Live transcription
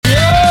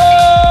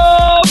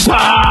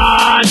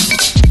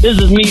This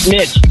is Meat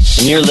Mitch,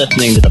 and you're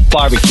listening to the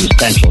Barbecue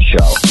Central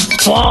Show.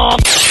 Start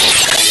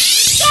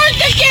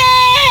the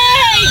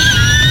game!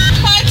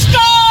 Let's go!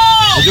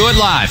 We'll do it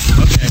live.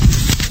 Okay.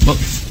 Well,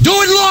 do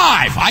it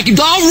live!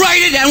 I'll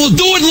write it and we'll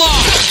do it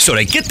live! So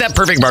to get that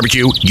perfect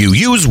barbecue, you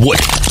use wood.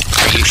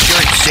 Are you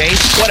sure it's safe?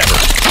 Whatever.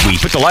 We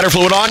put the lighter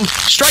fluid on,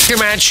 strike your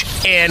match,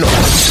 and...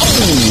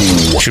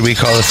 Oh! Should we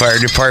call the fire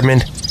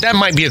department? That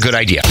might be a good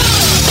idea.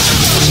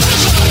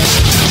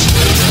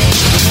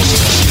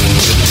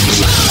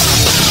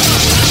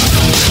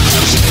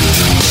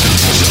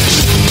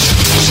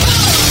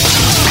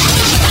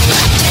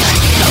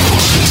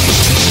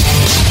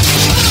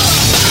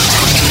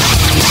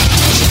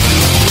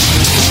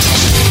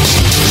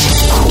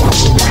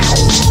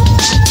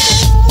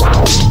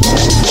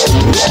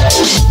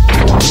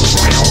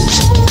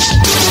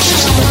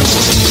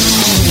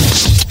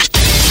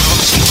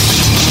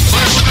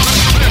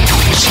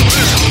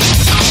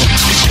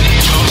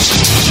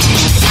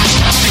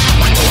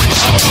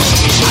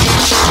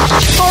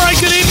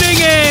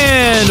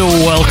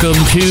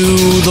 Welcome to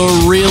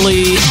the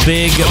really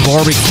big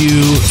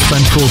Barbecue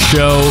Central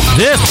Show.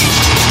 This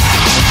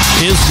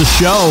is the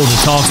show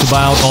that talks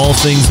about all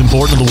things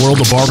important in the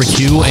world of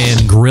barbecue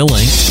and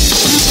grilling.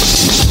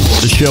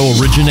 The show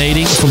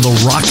originating from the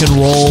Rock and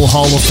Roll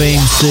Hall of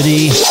Fame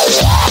city,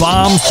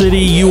 Bomb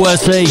City,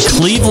 USA,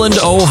 Cleveland,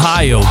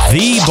 Ohio,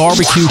 the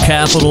barbecue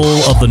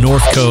capital of the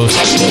North Coast.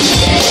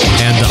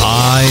 And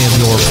I am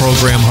your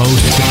program host,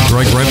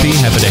 Greg Rempe.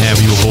 Happy to have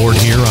you aboard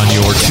here on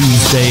your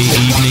Tuesday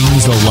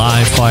evenings, a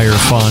live fire,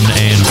 fun,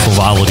 and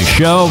frivolity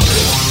show.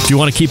 If you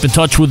want to keep in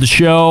touch with the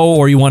show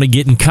or you want to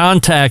get in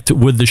contact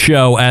with the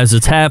show as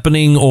it's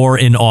happening or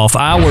in off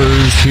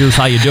hours, here's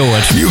how you do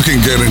it. You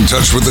can get in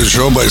touch with the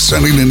show by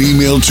sending an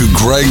email to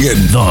Greg at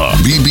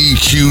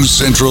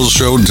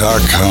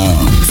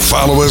bbqcentralshow.com.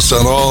 Follow us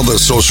on all the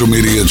social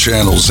media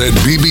channels at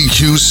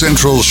BBQ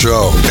Central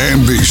Show.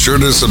 And be sure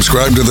to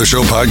subscribe to the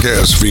show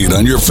podcast feed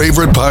on your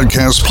favorite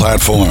podcast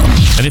platform.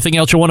 Anything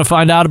else you want to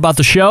find out about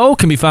the show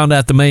can be found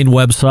at the main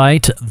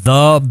website,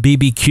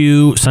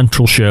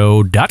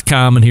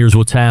 thebbqcentralshow.com. And here's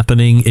what's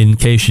happening in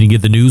case you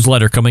get the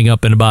newsletter coming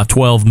up in about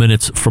 12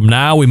 minutes from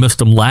now. We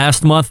missed him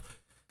last month.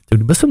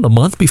 Did we miss him the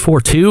month before,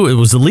 too? It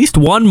was at least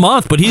 1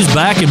 month, but he's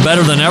back and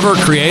better than ever.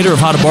 Creator of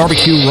How to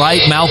Barbecue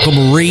Right,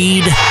 Malcom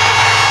Reed,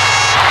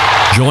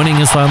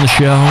 joining us on the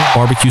show.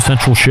 Barbecue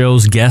Central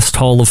Show's guest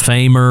Hall of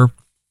Famer,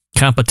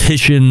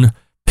 competition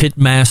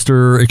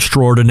pitmaster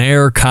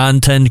extraordinaire,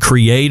 content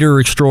creator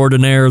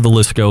extraordinaire. The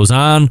list goes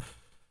on.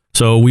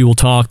 So we will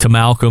talk to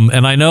Malcom.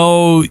 And I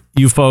know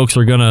you folks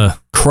are going to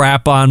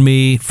crap on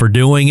me for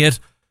doing it,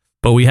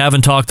 but we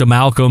haven't talked to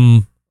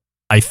Malcom,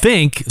 I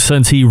think,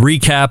 since he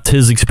recapped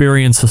his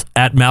experience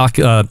at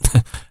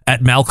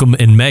Malcom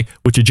in May,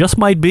 which it just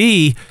might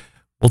be.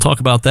 We'll talk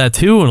about that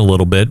too in a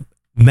little bit.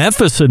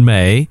 Memphis in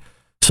May.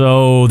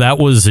 So that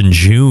was in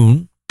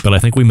June, but I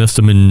think we missed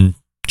him in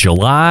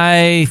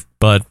July.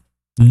 But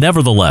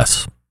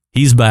nevertheless,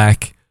 he's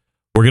back.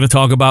 We're going to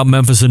talk about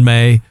Memphis in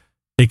May,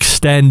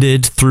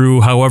 extended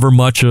through however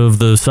much of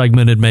the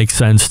segment it makes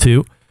sense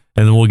to.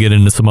 And then we'll get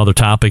into some other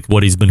topic,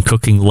 what he's been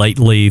cooking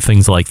lately,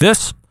 things like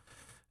this.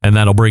 And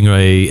that'll bring an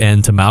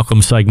end to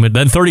Malcom's segment.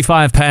 Then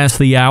 35 past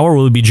the hour,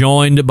 we'll be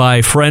joined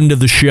by friend of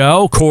the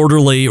show,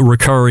 quarterly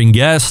recurring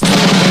guest,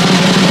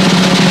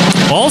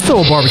 also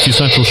a Barbecue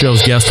Central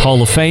Show's guest,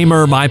 Hall of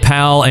Famer, my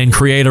pal and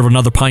creator of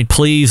Another Pint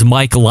Please,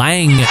 Mike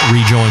Lang,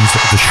 rejoins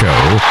the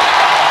show.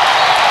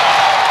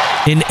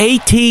 In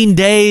 18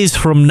 days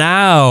from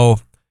now,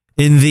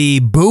 in the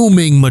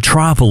booming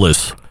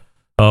metropolis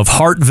of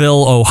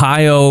Hartville,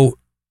 Ohio,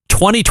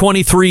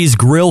 2023's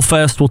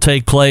Grillfest will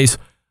take place.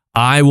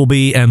 I will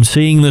be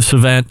emceeing this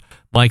event.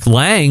 Mike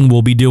Lang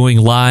will be doing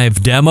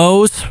live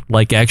demos,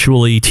 like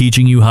actually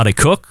teaching you how to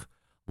cook,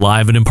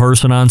 live and in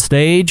person on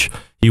stage.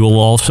 He will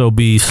also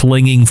be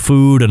slinging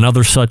food and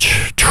other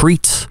such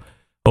treats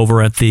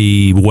over at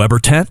the Weber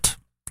tent,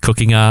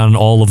 cooking on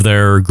all of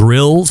their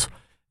grills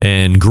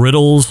and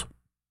griddles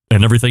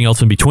and everything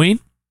else in between.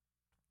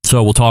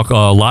 So we'll talk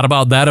a lot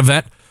about that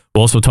event.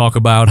 We'll also talk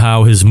about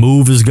how his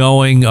move is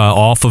going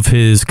off of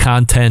his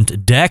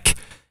content deck.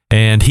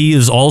 And he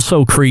is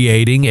also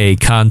creating a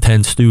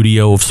content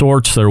studio of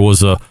sorts. There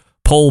was a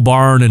pole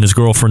barn in his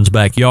girlfriend's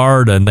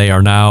backyard, and they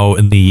are now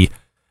in the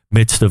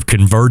midst of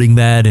converting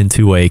that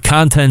into a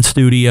content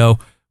studio,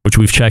 which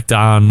we've checked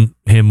on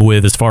him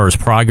with as far as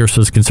progress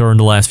is concerned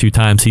the last few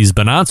times he's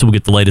been on. So we'll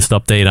get the latest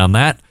update on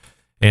that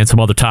and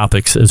some other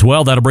topics as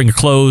well. That'll bring a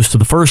close to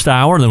the first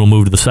hour, and then we'll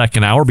move to the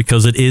second hour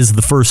because it is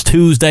the first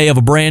Tuesday of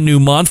a brand new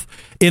month.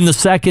 In the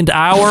second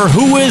hour,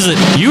 who is it?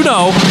 You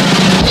know,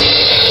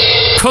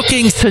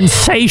 cooking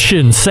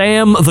sensation,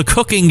 Sam the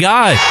Cooking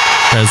Guy,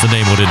 as the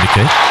name would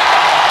indicate.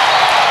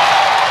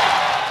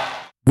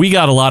 We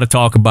got a lot to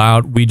talk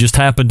about. We just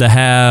happened to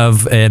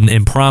have an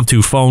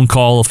impromptu phone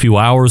call a few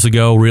hours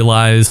ago,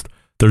 realized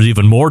there's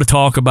even more to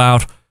talk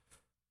about.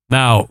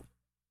 Now,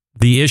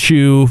 the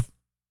issue,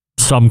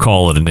 some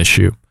call it an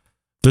issue.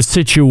 the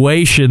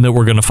situation that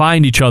we're going to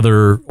find each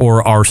other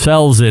or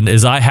ourselves in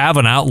is I have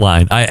an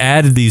outline. I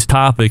added these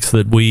topics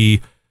that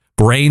we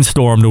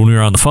brainstormed when we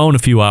were on the phone a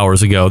few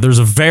hours ago. There's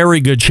a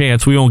very good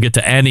chance we won't get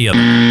to any of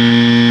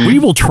them. We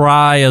will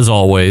try, as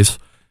always.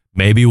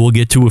 Maybe we'll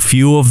get to a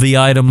few of the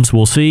items.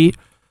 We'll see.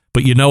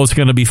 But you know it's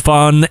going to be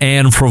fun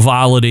and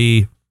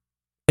frivolity.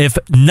 If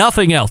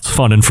nothing else,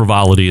 fun and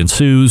frivolity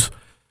ensues.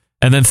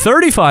 And then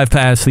 35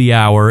 past the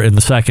hour in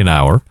the second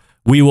hour,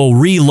 we will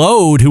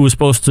reload who was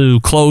supposed to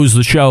close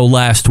the show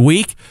last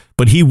week,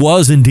 but he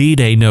was indeed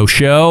a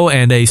no-show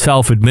and a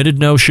self-admitted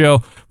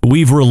no-show.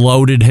 We've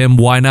reloaded him.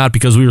 Why not?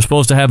 Because we were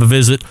supposed to have a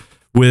visit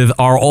with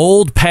our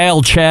old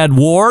pal Chad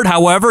Ward.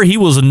 However, he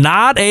was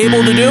not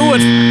able to do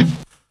it.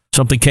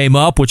 Something came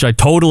up, which I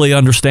totally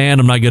understand.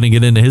 I'm not going to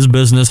get into his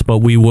business, but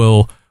we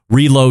will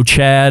reload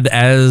Chad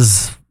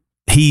as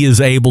he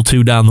is able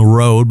to down the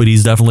road, but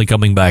he's definitely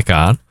coming back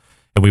on,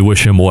 and we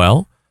wish him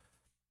well.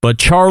 But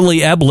Charlie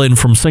Eblin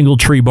from Single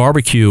Tree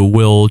Barbecue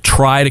will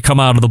try to come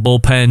out of the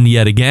bullpen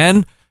yet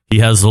again. He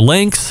has the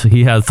links.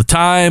 He has the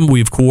time.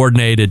 We've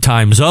coordinated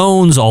time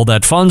zones, all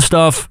that fun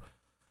stuff.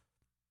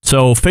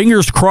 So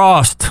fingers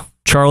crossed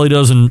Charlie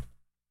doesn't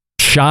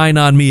shine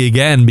on me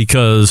again,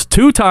 because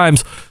 2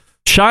 times,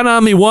 shine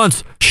on me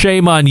once,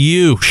 shame on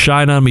you.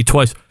 Shine on me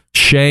twice,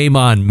 shame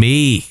on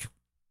me.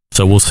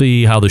 So we'll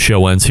see how the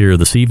show ends here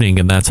this evening,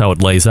 and that's how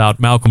it lays out.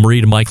 Malcolm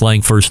Reed and Mike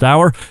Lang first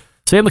hour.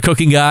 Sam the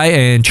Cooking Guy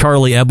and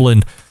Charlie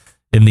Eblin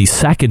in the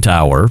second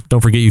hour.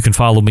 Don't forget you can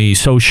follow me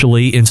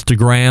socially,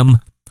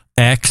 Instagram,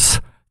 X,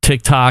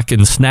 TikTok,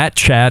 and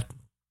Snapchat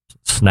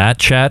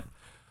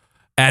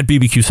at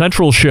BBQ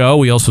Central Show.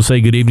 We also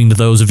say good evening to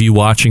those of you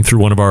watching through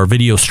one of our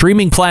video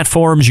streaming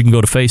platforms. You can go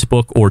to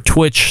Facebook or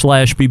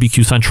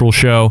Twitch/BBQ Central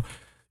Show.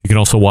 You can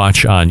also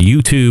watch on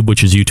YouTube,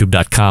 which is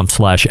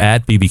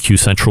youtube.com/at BBQ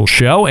Central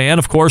Show. And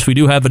of course, we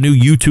do have a new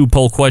YouTube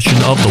poll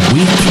question of the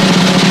week.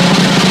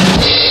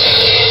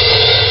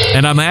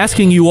 And I'm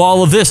asking you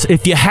all of this.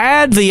 If you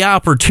had the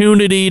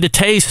opportunity to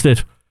taste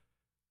it,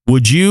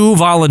 would you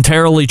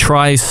voluntarily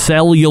try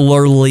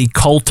cellularly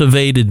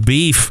cultivated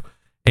beef?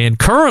 And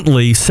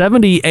currently,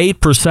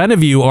 78%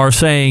 of you are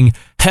saying,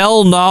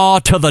 hell no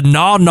to the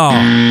no.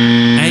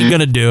 Ain't going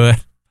to do it.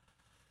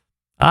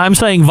 I'm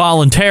saying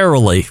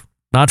voluntarily,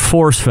 not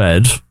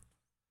force-fed.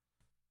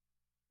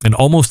 And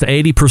almost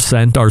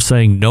 80% are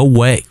saying no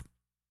way.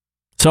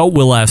 So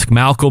we'll ask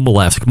Malcolm,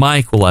 we'll ask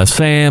Mike, we'll ask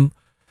Sam.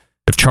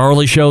 If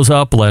Charlie shows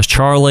up, we'll ask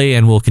Charlie,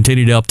 and we'll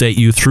continue to update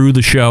you through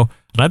the show.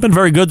 And I've been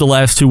very good the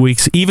last 2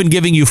 weeks, even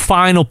giving you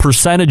final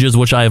percentages,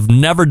 which I have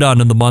never done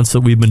in the months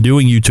that we've been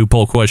doing YouTube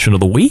poll question of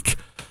the week.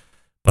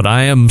 But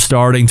I am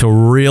starting to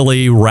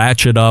really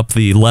ratchet up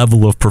the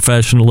level of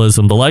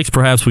professionalism, the likes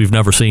perhaps we've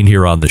never seen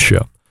here on the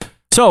show.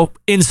 So,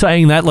 in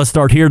saying that, let's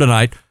start here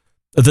tonight.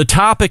 The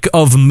topic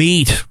of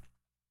meat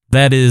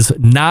that is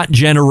not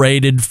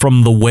generated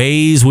from the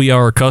ways we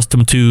are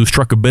accustomed to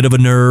struck a bit of a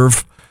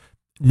nerve.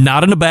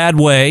 Not in a bad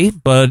way,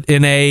 but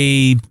in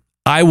a,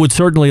 I would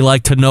certainly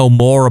like to know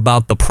more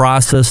about the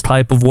process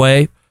type of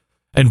way.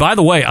 And by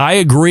the way, I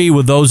agree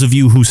with those of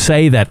you who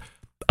say that.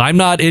 I'm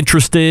not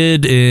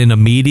interested in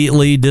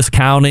immediately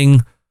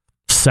discounting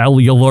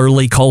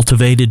cellularly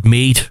cultivated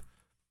meat.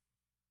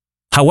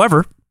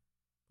 However,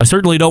 I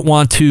certainly don't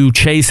want to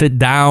chase it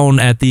down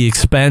at the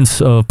expense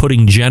of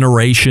putting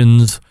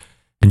generations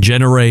and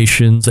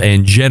generations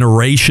and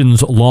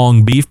generations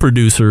long beef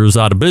producers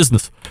out of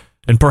business.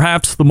 And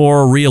perhaps the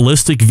more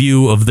realistic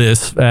view of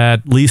this,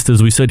 at least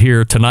as we sit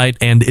here tonight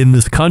and in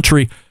this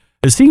country,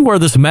 is seeing where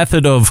this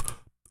method of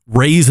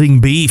raising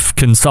beef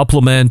can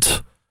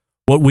supplement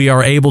what we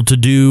are able to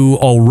do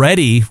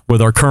already with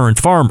our current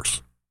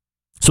farmers.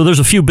 So there's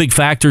a few big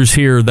factors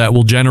here that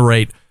will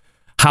generate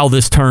how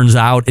this turns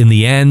out in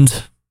the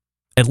end,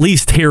 at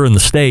least here in the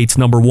States.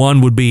 Number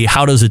one would be,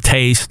 how does it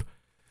taste?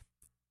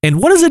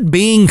 And what is it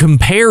being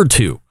compared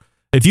to?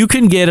 If you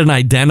can get an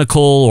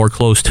identical or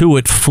close to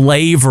it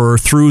flavor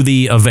through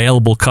the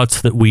available cuts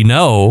that we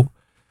know,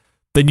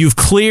 then you've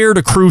cleared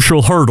a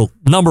crucial hurdle,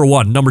 number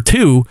one. Number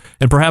two,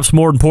 and perhaps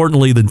more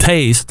importantly than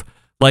taste,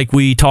 like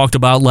we talked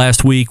about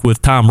last week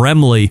with Tom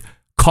Remley,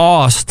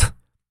 cost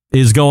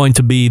is going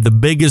to be the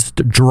biggest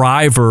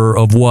driver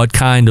of what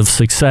kind of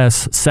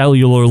success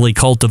cellularly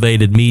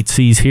cultivated meat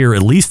sees here,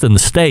 at least in the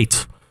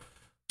States.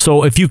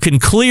 So if you can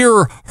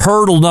clear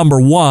hurdle number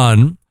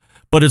one,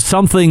 but it's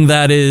something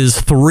that is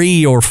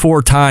 3 or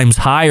 4 times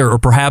higher, or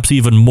perhaps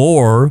even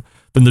more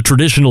than the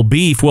traditional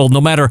beef, well,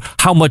 no matter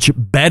how much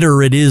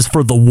better it is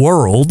for the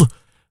world,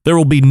 there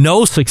will be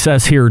no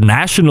success here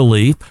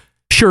nationally.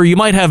 Sure, you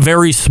might have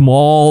very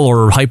small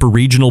or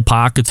hyper-regional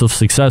pockets of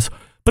success,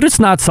 but it's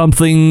not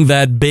something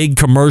that big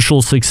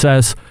commercial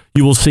success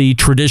you will see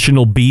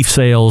traditional beef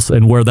sales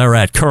and where they're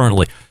at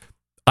currently.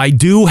 I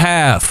do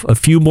have a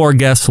few more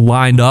guests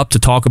lined up to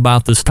talk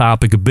about this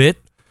topic a bit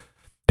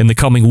in the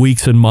coming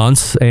weeks and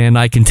months, and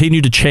I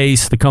continue to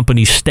chase the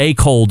company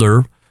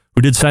Stakeholder,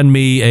 who did send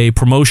me a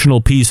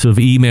promotional piece of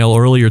email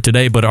earlier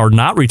today, but are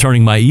not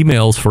returning my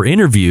emails for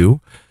interview,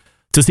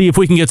 to see if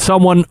we can get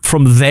someone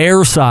from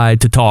their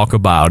side to talk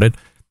about it.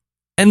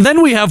 And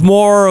then we have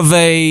more of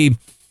a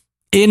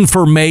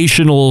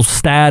informational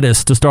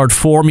status to start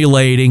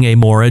formulating a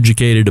more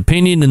educated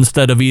opinion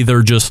instead of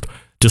either just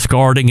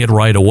discarding it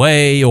right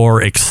away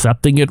or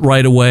accepting it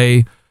right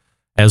away.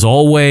 As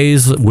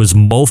always, with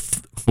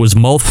most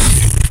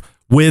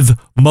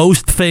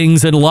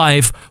things in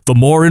life, the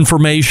more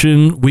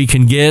information we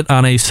can get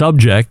on a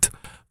subject,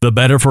 the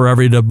better for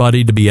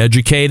everybody to be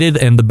educated,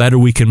 and the better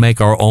we can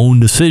make our own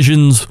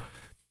decisions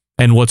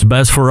and what's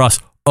best for us.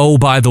 Oh,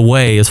 by the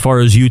way, as far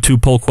as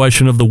YouTube poll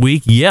question of the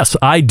week, yes,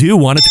 I do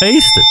want to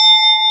taste it.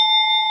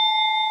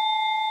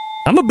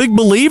 I'm a big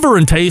believer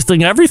in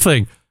tasting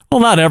everything. Well,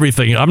 not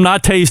everything. I'm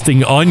not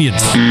tasting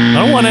onions. I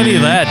don't want any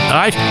of that.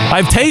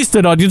 I've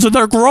tasted onions and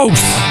they're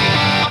gross.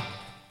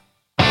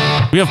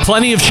 We have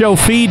plenty of show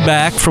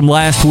feedback from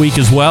last week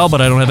as well,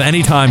 but I don't have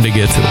any time to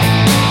get to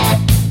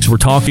it. So we're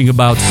talking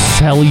about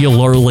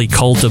cellularly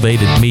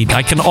cultivated meat.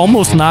 I can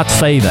almost not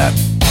say that.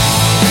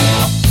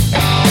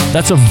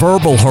 That's a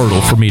verbal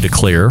hurdle for me to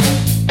clear.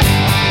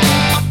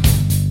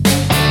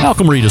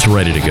 Malcolm Reed is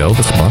ready to go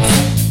this month.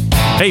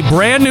 Hey,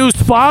 brand new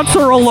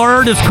sponsor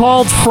alert. It's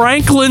called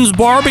Franklin's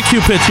Barbecue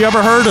Pits. You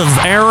ever heard of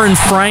Aaron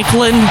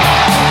Franklin?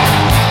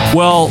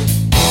 Well,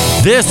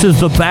 this is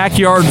the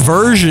backyard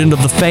version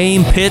of the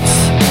famed pits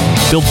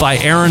built by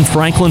Aaron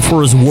Franklin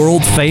for his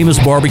world-famous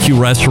barbecue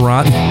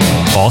restaurant in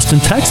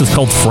Austin, Texas,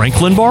 called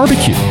Franklin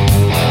Barbecue.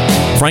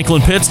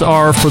 Franklin Pits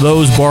are for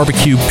those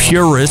barbecue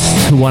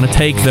purists who want to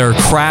take their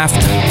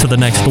craft to the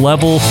next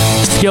level.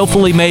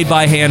 Skillfully made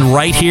by hand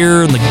right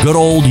here in the good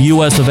old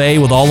US of A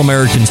with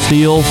all-American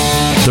steel.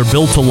 They're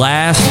built to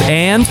last,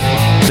 and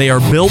they are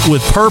built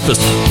with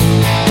purpose.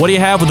 What you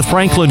have with the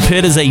Franklin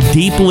Pit is a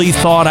deeply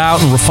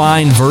thought-out and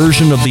refined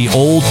version of the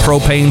old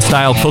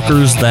propane-style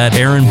cookers that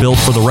Aaron built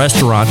for the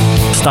restaurant.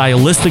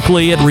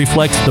 Stylistically, it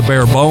reflects the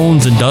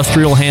bare-bones,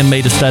 industrial,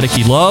 handmade aesthetic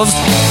he loves,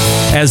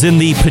 as in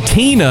the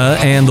patina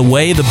and the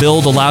way the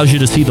build allows you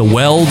to see the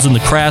welds and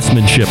the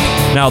craftsmanship.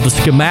 Now, the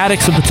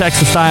schematics of the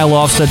Texas-style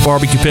offset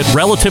barbecue pit,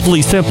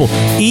 relatively simple,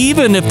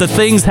 even if the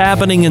things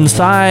happening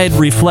inside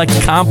reflect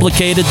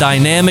complicated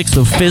dynamics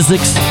of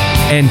physics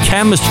and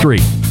chemistry.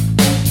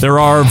 There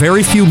are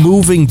very few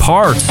moving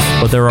parts,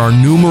 but there are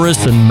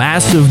numerous and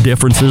massive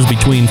differences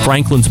between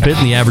Franklin's Pit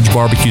and the average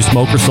barbecue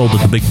smoker sold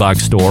at the big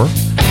box store.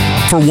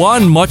 For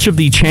one, much of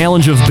the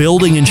challenge of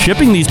building and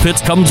shipping these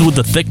pits comes with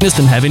the thickness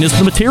and heaviness of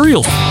the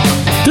materials.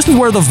 This is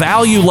where the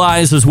value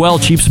lies as well.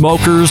 Cheap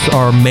smokers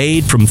are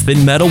made from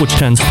thin metal, which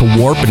tends to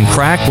warp and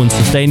crack when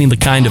sustaining the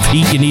kind of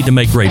heat you need to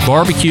make great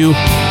barbecue.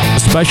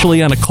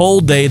 Especially on a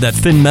cold day, that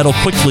thin metal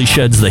quickly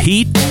sheds the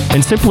heat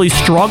and simply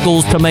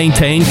struggles to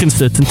maintain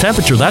consistent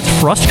temperature. That's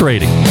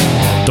frustrating.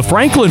 The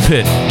Franklin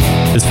Pit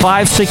is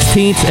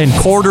 5/16 and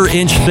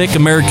quarter-inch thick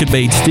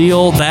American-made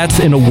steel. That's,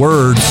 in a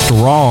word,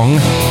 strong.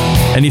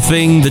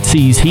 Anything that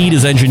sees heat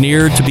is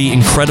engineered to be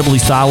incredibly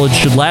solid,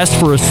 should last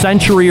for a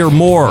century or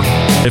more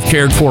if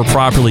cared for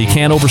properly. You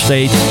can't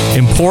overstate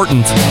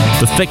important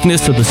the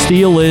thickness of the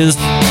steel is.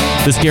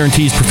 This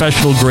guarantees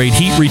professional-grade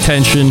heat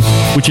retention,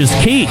 which is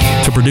key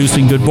to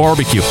producing good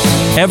barbecue.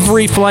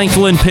 Every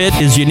Franklin Pit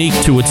is unique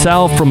to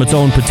itself, from its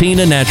own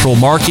patina, natural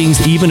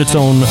markings, even its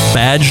own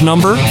badge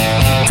number.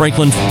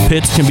 Franklin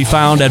Pits can be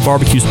found at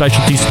barbecue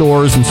specialty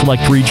stores in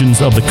select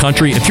regions of the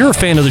country. If you're a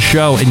fan of the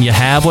show and you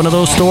have one of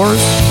those stores,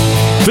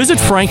 visit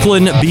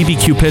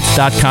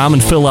FranklinBBQPits.com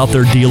and fill out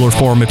their dealer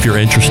form if you're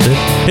interested.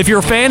 If you're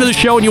a fan of the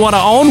show and you want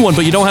to own one,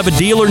 but you don't have a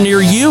dealer near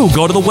you,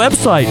 go to the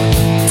website,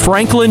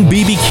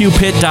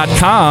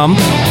 FranklinBBQPit.com,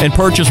 and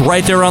purchase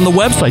right there on the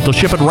website. They'll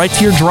ship it right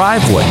to your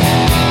driveway.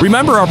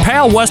 Remember, our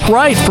pal Wes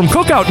Wright from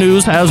Cookout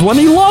News has one.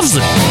 He loves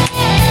it.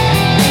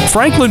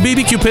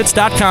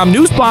 FranklinBBQPits.com,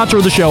 new sponsor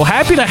of the show.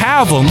 Happy to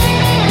have them.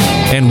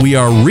 And we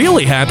are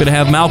really happy to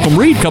have Malcolm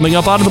Reed coming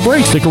up out of the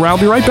break. Stick around,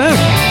 be right back.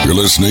 You're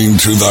listening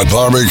to the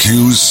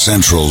Barbecue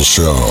Central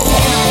Show.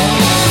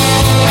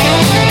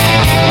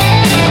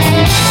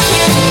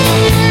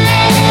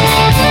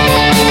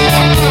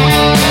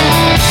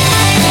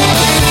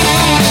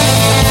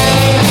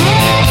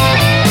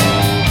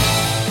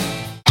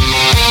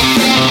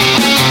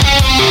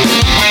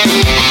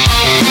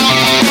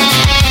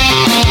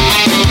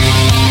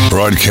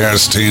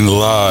 Broadcasting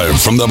live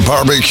from the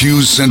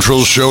Barbecue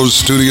Central Show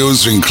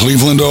studios in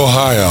Cleveland,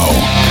 Ohio.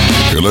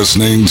 You're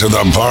listening to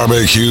the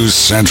Barbecue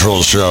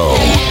Central Show.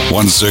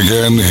 Once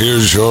again,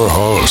 here's your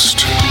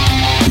host,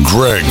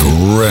 Greg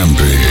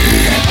Rempe.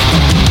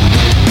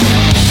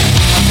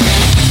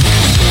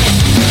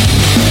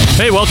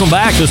 Hey, welcome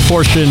back. This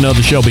portion of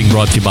the show being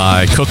brought to you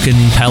by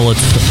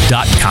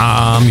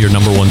cookinpellets.com, your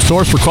number one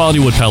source for quality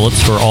wood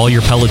pellets for all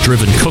your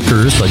pellet-driven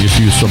cookers. I just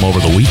used some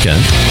over the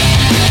weekend.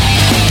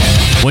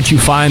 Once you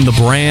find the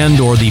brand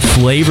or the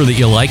flavor that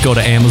you like, go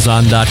to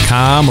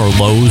Amazon.com or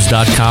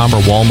Lowe's.com or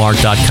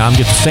Walmart.com.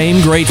 Get the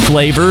same great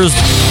flavors.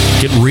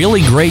 Get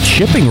really great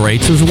shipping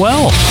rates as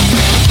well.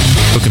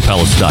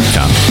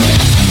 Cookinpellets.com.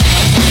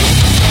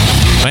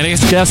 My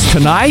next guest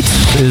tonight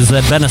has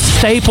been a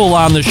staple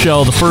on the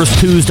show the first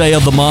Tuesday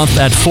of the month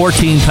at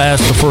 14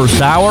 past the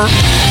first hour.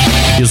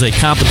 He is a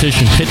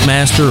competition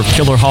pitmaster of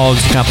Killer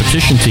Hogs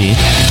competition team.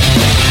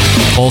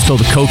 Also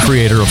the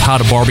co-creator of How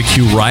to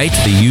Barbecue Right,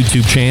 the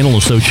YouTube channel,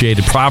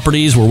 Associated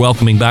Properties. We're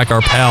welcoming back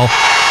our pal,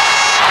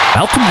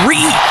 Malcom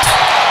Reed.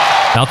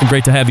 Malcom,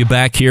 great to have you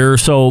back here.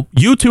 So,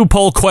 YouTube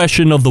poll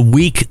question of the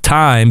week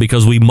time,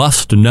 because we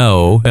must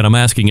know, and I'm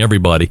asking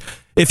everybody,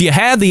 if you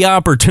had the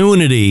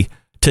opportunity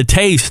to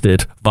taste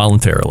it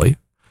voluntarily,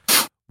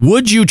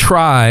 would you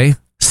try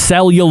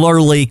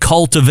cellularly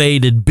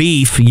cultivated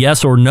beef,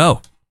 yes or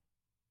no?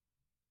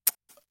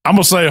 I'm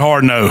going to say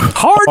hard no.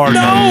 Hard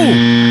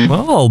no!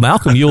 Well,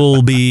 Malcom,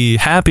 you'll be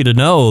happy to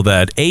know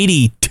that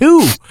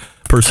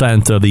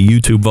 82% of the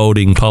YouTube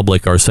voting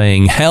public are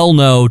saying hell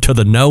no to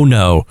the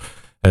no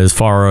as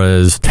far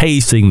as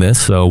tasting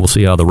this. So we'll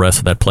see how the rest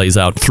of that plays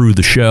out through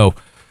the show.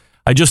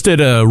 I just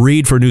did a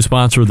read for a new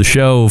sponsor of the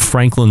show,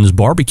 Franklin's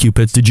Barbecue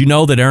Pits. Did you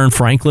know that Aaron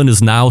Franklin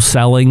is now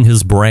selling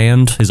his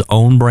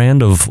own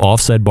brand of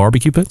offset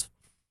barbecue pits?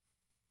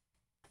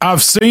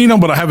 I've seen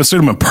them, but I haven't seen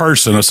them in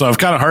person, so I've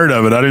kind of heard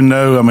of it. I didn't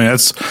know. I mean,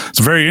 it's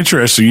very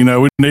interesting. You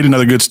know, we need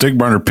another good stick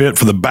burner pit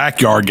for the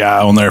backyard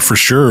guy on there for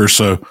sure.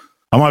 So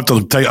I'm gonna have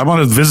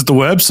to visit the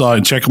website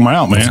and check them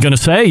out, man. I was gonna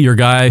say, your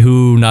guy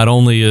who not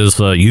only is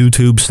a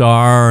YouTube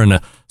star and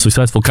a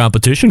successful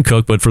competition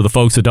cook, but for the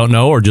folks that don't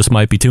know or just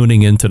might be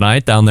tuning in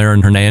tonight, down there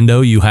in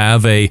Hernando, you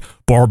have a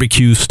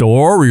barbecue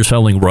store where you're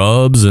selling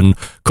rubs and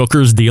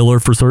cookers, dealer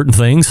for certain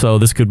things. So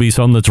this could be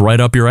something that's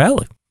right up your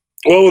alley.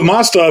 Well, with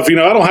my stuff, you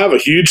know, I don't have a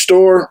huge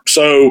store,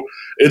 so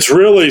it's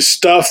really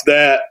stuff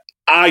that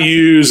I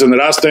use and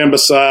that I stand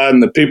beside,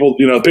 and the people,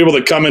 you know, people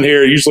that come in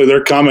here, usually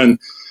they're coming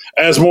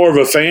as more of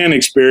a fan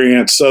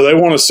experience, so they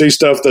want to see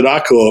stuff that I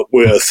cook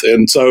with,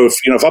 and so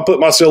if I put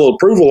my seal of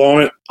approval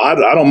on it, I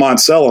don't mind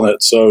selling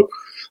it. So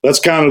that's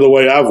kind of the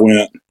way I've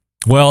went.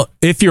 Well,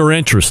 if you're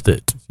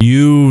interested,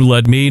 you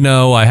let me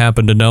know. I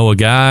happen to know a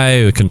guy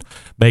who can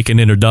make an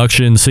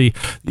introduction. See,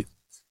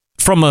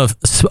 from a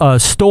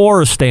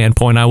store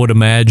standpoint, I would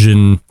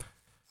imagine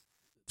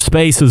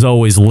space is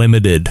always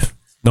limited,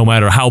 no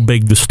matter how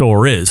big the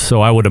store is.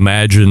 So I would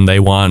imagine they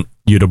want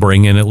you to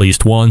bring in at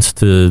least once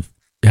to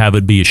have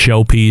it be a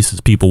showpiece as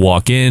people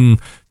walk in,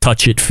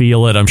 touch it,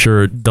 feel it. I'm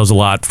sure it does a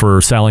lot for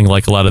selling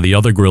like a lot of the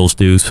other grills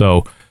do.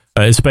 So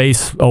is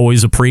space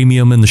always a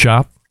premium in the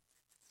shop?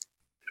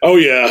 Oh,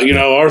 yeah. You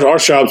know, our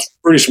shop's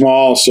pretty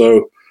small,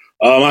 so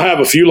I have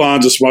a few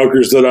lines of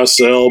smokers that I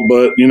sell,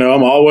 but, you know,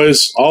 I'm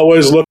always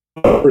looking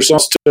for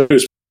something too,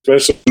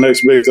 especially the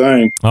next big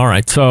thing. All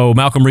right. So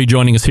Malcom Reed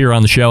joining us here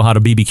on the show,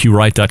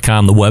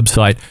 howtobbqright.com, the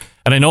website.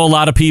 And I know a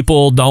lot of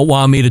people don't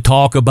want me to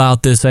talk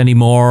about this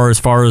anymore as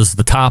far as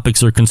the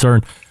topics are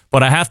concerned,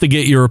 but I have to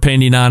get your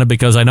opinion on it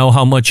because I know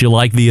how much you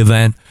like the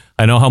event.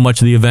 I know how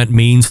much the event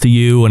means to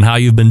you and how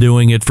you've been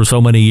doing it for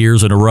so many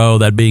years in a row,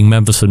 that being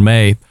Memphis in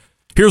May.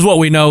 Here's what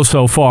we know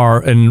so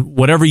far, and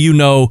whatever you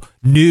know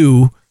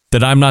new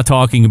that I'm not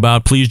talking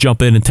about, please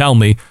jump in and tell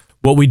me.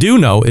 What we do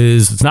know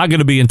is it's not going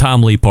to be in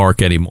Tom Lee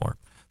Park anymore.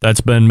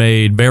 That's been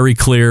made very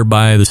clear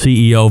by the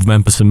CEO of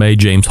Memphis in May,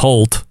 James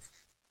Holt.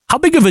 How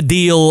big of a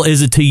deal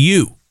is it to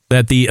you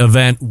that the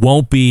event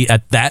won't be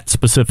at that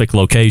specific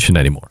location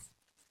anymore?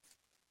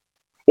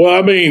 Well,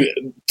 I mean,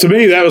 to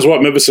me, that was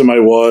what Memphis in May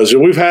was.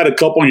 And we've had a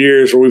couple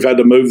years where we've had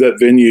to move that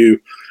venue,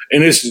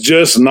 and it's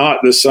just not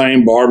the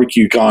same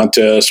barbecue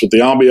contest with the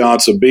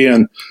ambiance of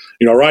being,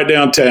 you know, right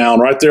downtown,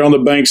 right there on the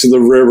banks of the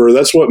river.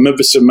 That's what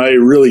Memphis in May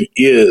really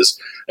is.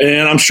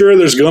 And I'm sure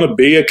there's going to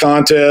be a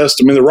contest.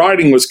 I mean, the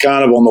writing was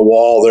kind of on the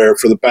wall there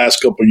for the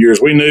past couple of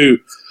years. We knew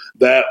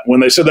that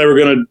when they said they were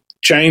going to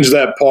change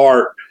that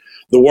part,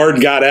 the word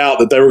got out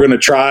that they were going to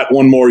try it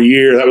one more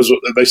year.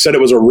 They said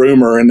it was a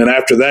rumor. And then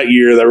after that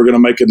year, they were going to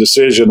make a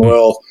decision.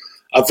 Well,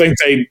 I think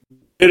they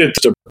did it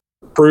to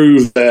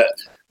prove that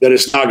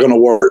it's not going to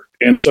work.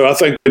 And so I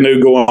think they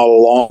knew going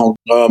all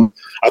along.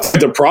 I think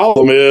the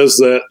problem is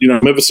that, you know,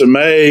 Memphis in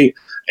May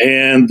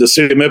and the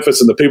city of Memphis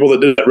and the people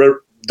that did that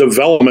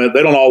development,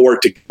 they don't all work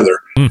together.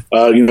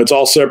 You know, it's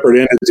all separate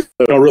entities.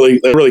 They don't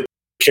really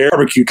care.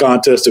 Barbecue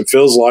contest, it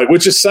feels like,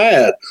 which is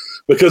sad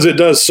because it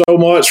does so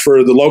much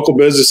for the local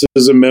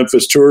businesses in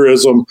Memphis,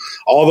 tourism,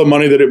 all the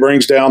money that it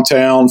brings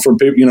downtown from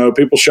people, you know,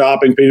 people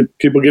shopping,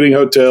 people getting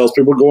hotels,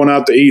 people going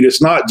out to eat.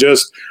 It's not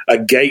just a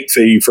gate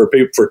fee for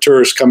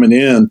tourists coming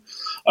in,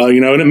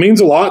 you know, and it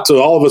means a lot to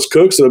all of us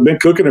cooks that have been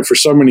cooking it for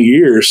so many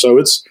years. So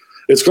it's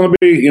going to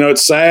be, you know,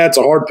 it's sad. It's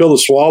a hard pill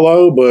to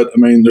swallow, but I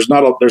mean, there's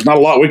not a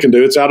lot we can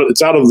do. It's out of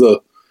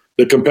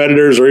the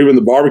competitors or even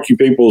the barbecue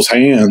people's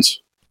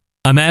hands.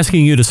 I'm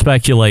asking you to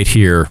speculate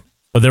here,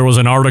 but there was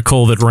an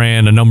article that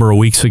ran a number of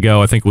weeks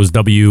ago. I think it was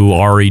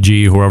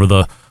WREG, whoever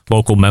the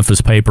local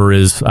Memphis paper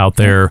is out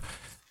there,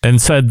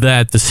 and said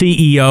that the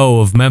CEO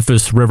of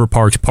Memphis River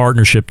Parks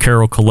Partnership,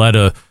 Carol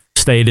Coletta,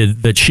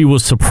 stated that she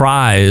was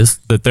surprised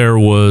that there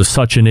was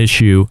such an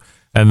issue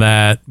and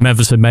that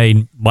Memphis in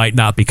May might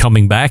not be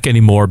coming back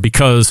anymore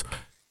because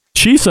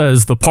she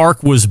says the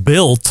park was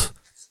built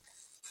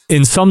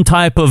in some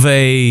type of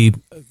a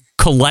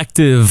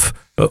collective,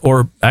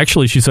 or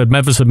actually she said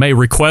Memphis in May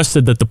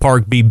requested that the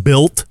park be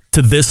built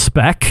to this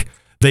spec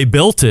they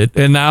built it,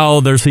 and now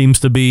there seems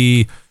to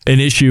be an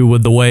issue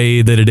with the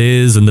way that it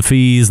is and the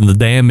fees and the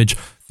damage.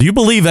 Do you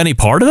believe any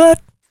part of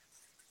that?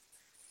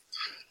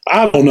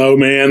 I don't know,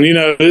 man. You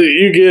know,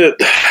 you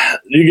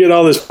get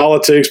all this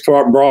politics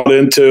brought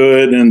into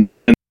it, and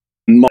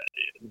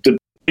the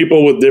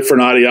people with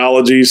different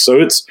ideologies. So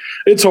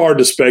it's hard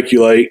to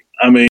speculate.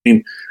 I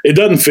mean, it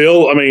doesn't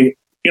feel. I mean,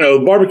 you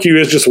know, barbecue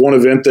is just one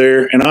event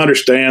there, and I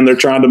understand they're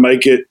trying to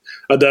make it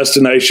a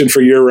destination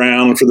for year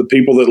round and for the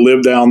people that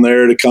live down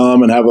there to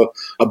come and have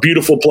a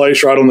beautiful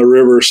place right on the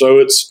river.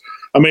 So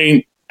I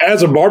mean,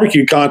 as a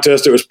barbecue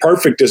contest, it was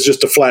perfect as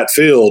just a flat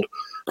field.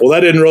 Well,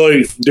 that didn't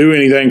really do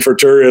anything for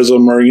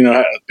tourism, or, you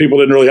know, people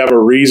didn't really have a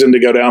reason to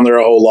go down there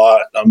a whole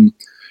lot.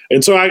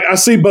 And so I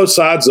see both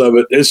sides of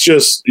it. It's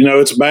just, you know,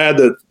 it's bad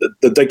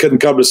that they couldn't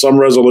come to some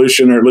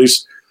resolution, or at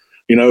least,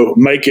 you know,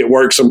 make it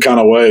work some kind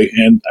of way.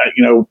 And,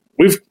 you know,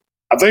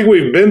 I think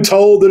we've been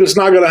told that it's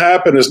not going to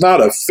happen. It's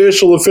not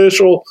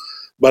official,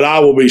 but I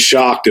will be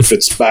shocked if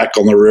it's back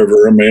on the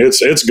river. I mean,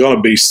 it's going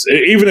to be,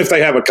 even if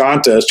they have a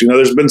contest, you know,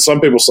 there's been some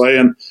people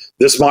saying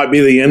this might be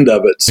the end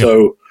of it.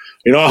 So,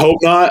 you know, I hope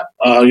not.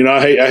 You know,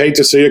 I hate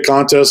to see a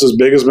contest as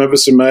big as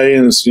Memphis in May,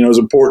 and as, you know, as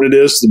important it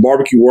is to the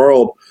barbecue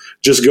world,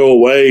 just go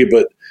away.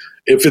 But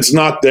if it's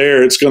not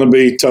there, it's going to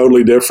be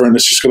totally different.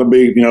 It's just going to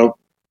be, you know,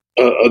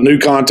 a new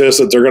contest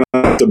that they're going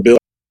to have to build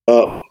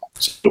up.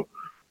 So,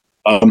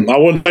 I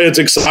wouldn't say it's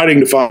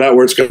exciting to find out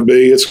where it's going to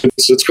be. It's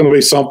going to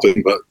be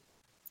something. But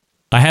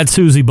I had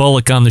Susie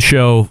Bullock on the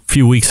show a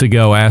few weeks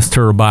ago, asked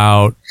her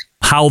about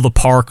how the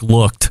park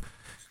looked,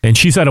 and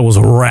she said it was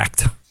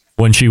wrecked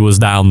when she was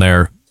down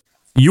there.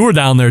 You were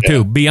down there, too.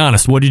 Yeah. Be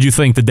honest. What did you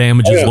think the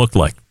damages looked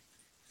like?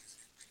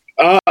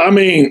 I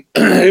mean,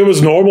 it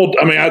was normal.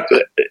 I mean,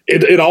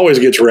 it always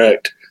gets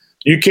wrecked.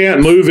 You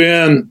can't move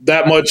in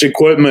that much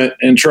equipment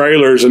and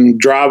trailers and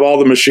drive all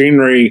the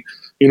machinery,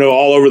 you know,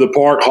 all over the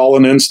park,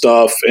 hauling in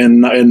stuff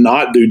and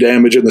not do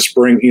damage in the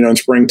spring, you know, in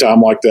springtime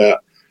like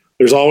that.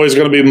 There's always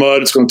going to be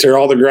mud. It's going to tear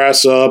all the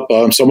grass up.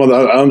 I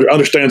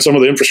understand some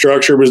of the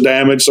infrastructure was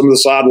damaged, some of the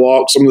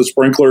sidewalks, some of the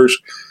sprinklers,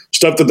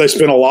 stuff that they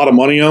spent a lot of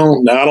money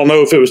on. Now, I don't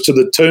know if it was to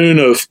the tune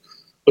of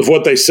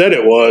what they said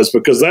it was,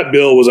 because that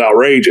bill was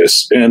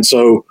outrageous. And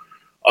so,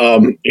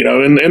 you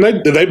know, and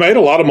they made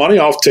a lot of money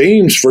off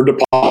teams for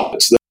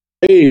deposits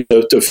to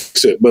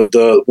fix it. But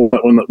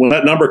when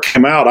that number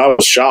came out, I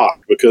was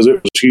shocked because it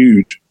was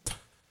huge.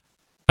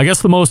 I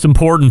guess the most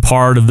important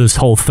part of this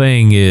whole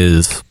thing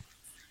is,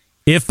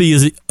 if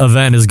the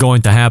event is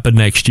going to happen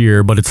next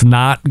year, but it's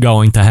not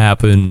going to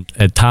happen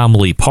at Tom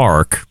Lee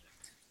Park,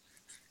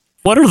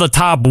 what are the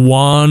top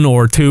 1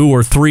 or 2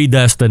 or 3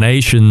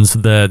 destinations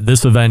that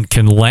this event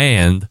can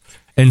land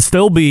and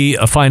still be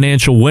a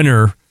financial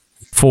winner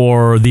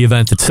for the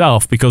event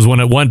itself? Because when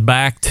it went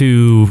back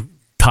to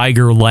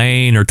Tiger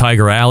Lane or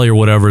Tiger Alley or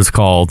whatever it's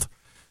called,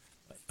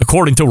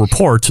 according to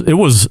reports, it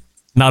was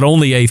not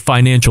only a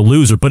financial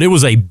loser, but it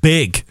was a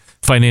big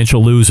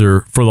financial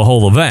loser for the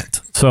whole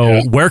event.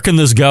 So where can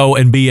this go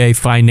and be a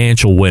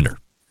financial winner?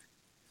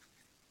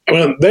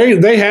 Well,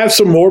 they have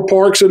some more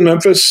parks in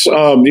Memphis,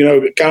 you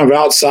know, kind of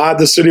outside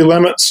the city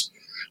limits,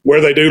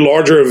 where they do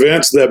larger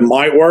events that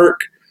might work.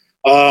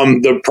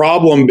 The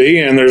problem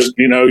being, there's,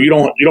 you know, you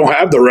don't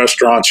have the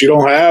restaurants, you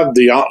don't have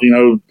the, you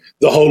know,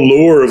 the whole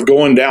lure of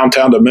going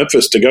downtown to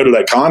Memphis to go to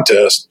that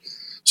contest.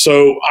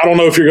 So I don't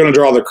know if you're going to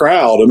draw the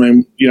crowd. I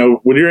mean, you know,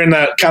 when you're in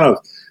that kind of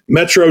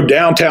metro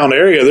downtown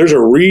area, there's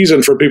a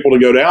reason for people to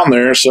go down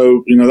there.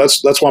 So, you know,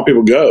 that's why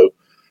people go.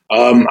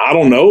 I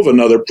don't know of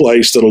another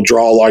place that'll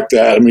draw like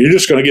that. I mean, you're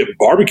just going to get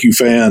barbecue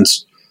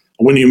fans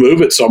when you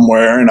move it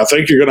somewhere. And I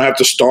think you're going to have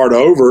to start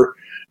over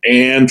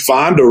and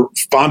find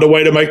a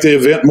way to make the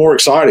event more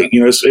exciting.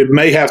 You know, it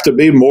may have to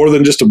be more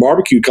than just a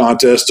barbecue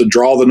contest to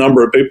draw the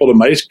number of people to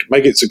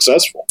make it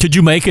successful. Could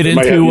you make it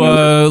into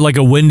like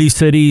a Windy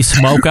City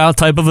smokeout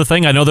type of a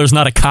thing? I know there's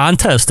not a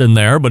contest in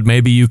there, but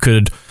maybe you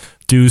could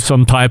do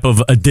some type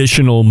of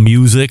additional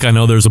music. I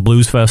know there's a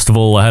blues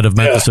festival ahead of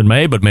Memphis in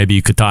May, but maybe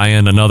you could tie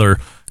in another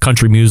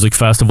country music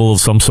festival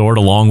of some sort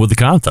along with the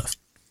contest.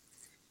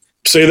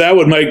 See, that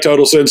would make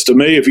total sense to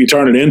me if you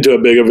turn it into a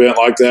big event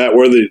like that,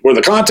 where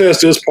the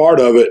contest is part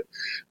of it,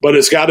 but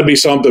it's got to be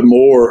something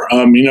more.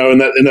 You know, in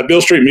that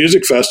Beale Street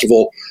Music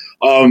Festival,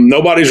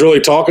 nobody's really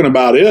talking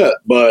about it,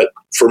 but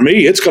for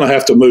me, it's going to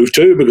have to move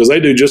too, because they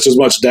do just as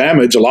much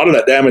damage. A lot of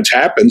that damage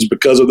happens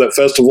because of that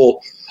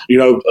festival, you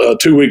know,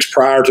 2 weeks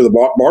prior to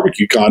the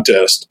barbecue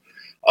contest.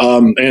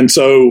 And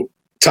so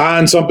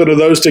tying something of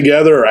those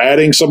together, or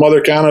adding some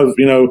other kind of,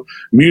 you know,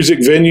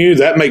 music venue,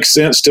 that makes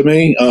sense to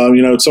me.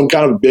 You know, some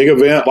kind of big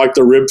event like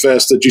the Rib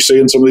Fest that you see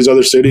in some of these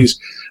other cities,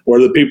 where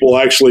the people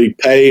actually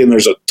pay and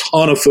there's a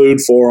ton of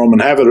food for them,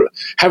 and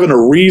having a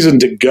reason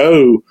to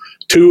go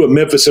to a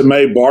Memphis in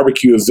May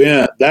barbecue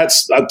event.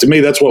 That's to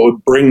me, that's what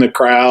would bring the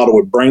crowd, or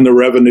would bring the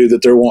revenue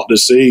that they're wanting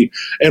to see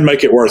and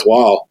make it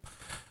worthwhile.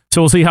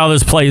 So we'll see how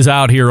this plays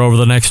out here over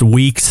the next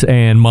weeks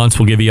and months.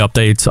 We'll give you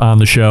updates on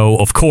the show,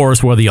 of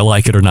course, whether you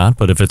like it or not.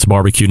 But if it's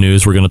barbecue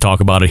news, we're going to talk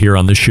about it here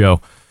on this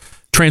show.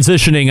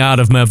 Transitioning out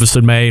of Memphis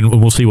in May,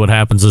 and we'll see what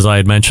happens, as I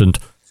had mentioned.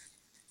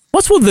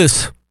 What's with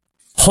this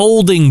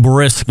holding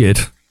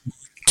brisket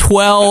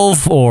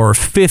 12 or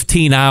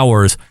 15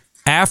 hours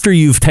after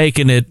you've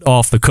taken it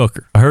off the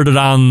cooker? I heard it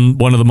on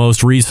one of the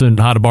most recent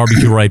How to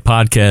Barbecue Right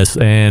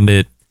podcasts, and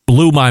it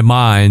blew my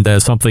mind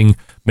as something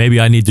maybe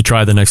I need to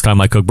try the next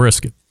time I cook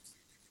brisket.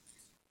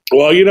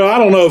 Well, I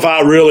don't know if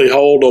I really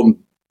hold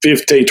them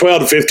 12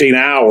 to 15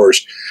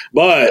 hours,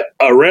 but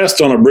a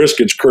rest on a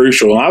brisket's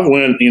crucial. And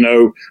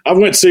I've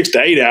went 6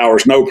 to 8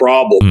 hours, no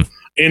problem,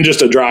 in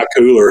just a dry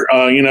cooler.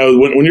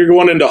 When you're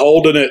going into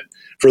holding it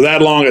for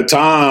that long a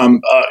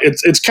time,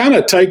 it's kind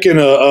of taking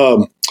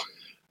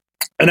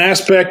an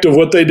aspect of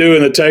what they do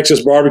in the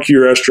Texas barbecue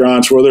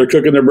restaurants where they're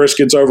cooking their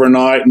briskets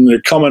overnight and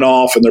they're coming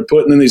off and they're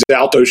putting in these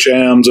alto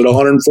shams at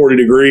 140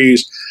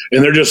 degrees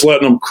and they're just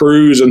letting them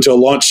cruise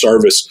until lunch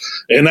service.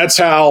 And that's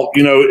how,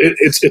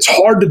 it's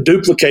hard to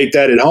duplicate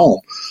that at home.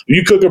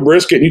 You cook a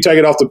brisket and you take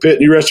it off the pit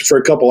and you rest it for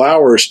a couple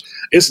hours.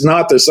 It's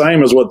not the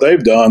same as what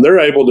they've done. They're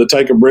able to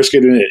take a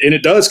brisket and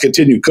it does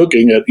continue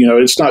cooking it.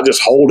 It's not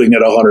just holding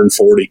at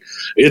 140.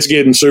 It's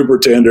getting super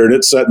tender and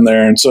it's sitting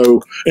there. And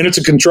it's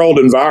a controlled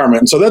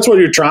environment. So that's what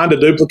you're trying to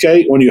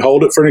duplicate when you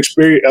hold it for an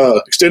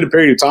extended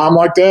period of time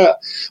like that.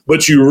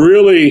 But you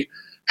really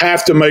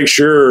have to make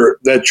sure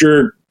that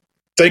you're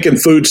thinking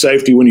food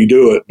safety when you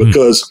do it,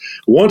 because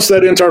once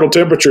that internal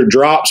temperature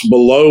drops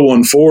below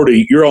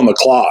 140, you're on the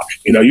clock.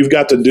 You've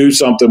got to do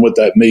something with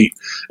that meat.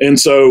 And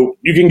so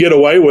you can get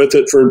away with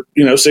it for,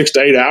 6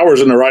 to 8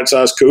 hours in the right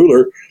size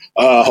cooler,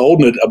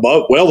 holding it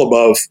well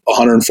above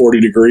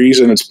 140 degrees,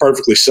 and it's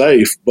perfectly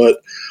safe. But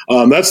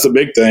that's the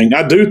big thing.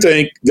 I do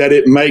think that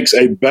it makes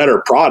a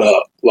better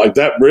product. Like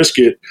that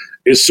brisket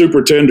is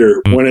super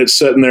tender when it's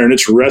sitting there and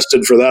it's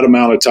rested for that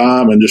amount of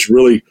time and just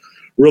really,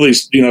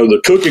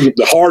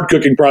 the hard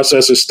cooking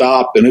process is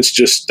stopped and it's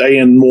just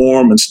staying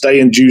warm and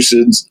staying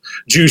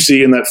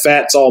juicy and that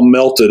fat's all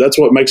melted. That's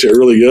what makes it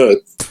really good.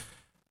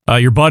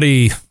 Your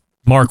buddy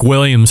Mark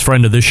Williams,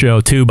 friend of this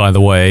show too, by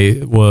the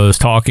way, was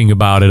talking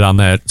about it on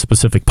that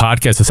specific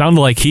podcast. It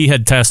sounded like he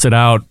had tested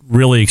out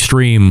really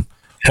extreme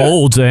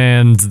holds,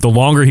 and the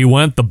longer he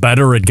went, the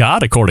better it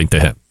got, according to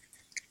him.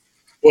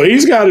 Well,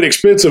 he's got an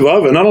expensive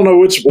oven. I don't know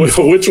which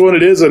one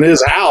it is in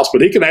his house,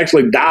 but he can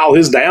actually dial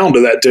his down to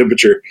that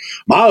temperature.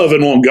 My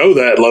oven won't go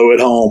that low at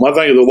home. I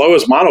think the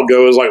lowest mine will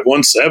go is like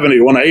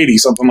 170, 180,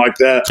 something like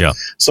that. Yeah.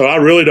 So I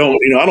really don't,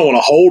 I don't want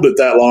to hold it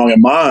that long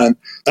in mine.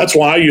 That's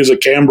why I use a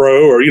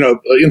Cambro or,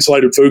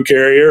 insulated food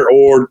carrier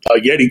or a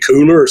Yeti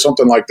cooler or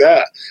something like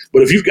that.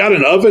 But if you've got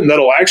an oven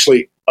that'll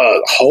actually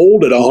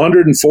hold at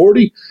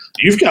 140,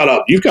 you've got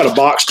a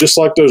box just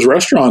like those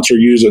restaurants are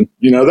using.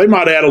 They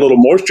might add a little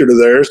moisture to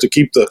theirs to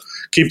keep the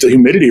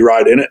humidity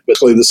right in it, but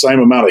it's the same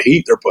amount of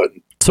heat they're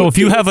putting. So if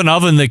you have an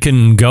oven that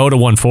can go to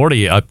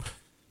 140, I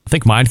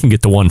think mine can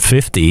get to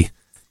 150.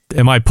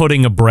 Am I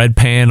putting a bread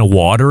pan of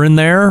water in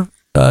there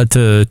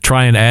to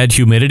try and add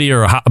humidity,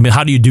 or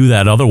how do you do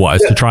that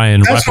otherwise to try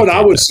and? That's what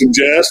I would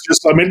suggest.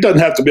 It doesn't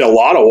have to be a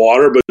lot of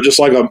water, but just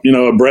like a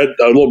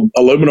little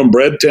aluminum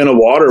bread tin of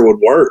water would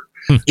work.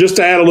 Just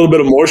to add a little bit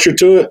of moisture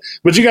to it.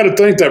 But you got to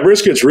think that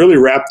brisket's really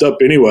wrapped up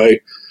anyway.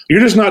 You're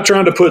just not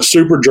trying to put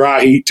super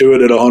dry heat to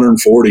it at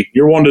 140.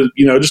 You're wanting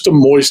to, just a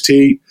moist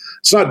heat.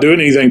 It's not doing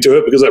anything to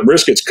it because that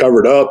brisket's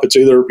covered up. It's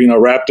either,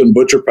 wrapped in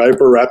butcher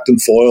paper, wrapped in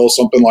foil,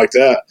 something like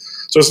that.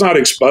 So it's not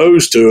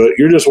exposed to it.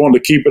 You're just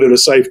wanting to keep it at a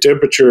safe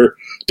temperature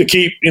to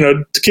keep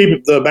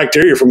the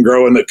bacteria from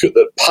growing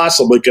that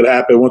possibly could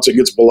happen once it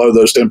gets below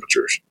those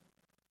temperatures.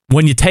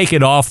 When you take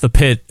it off the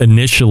pit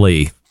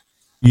initially,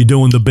 you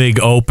doing the big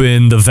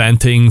open, the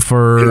venting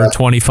for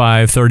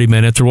 25, 30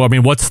 minutes or what?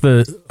 What's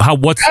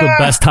the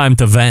best time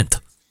to vent?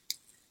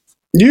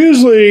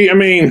 Usually,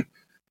 it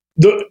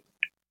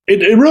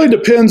really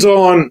depends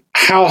on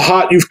how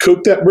hot you've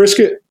cooked that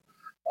brisket.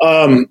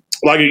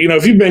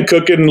 If you've been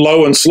cooking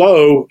low and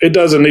slow, it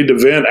doesn't need to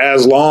vent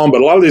as long. But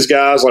a lot of these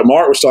guys, like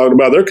Mark was talking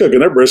about, they're cooking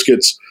their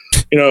briskets,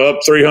 up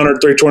 300,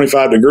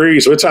 325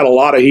 degrees. So it's had a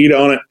lot of heat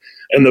on it.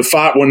 And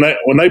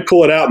when they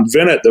pull it out and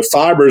vent it, the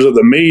fibers of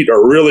the meat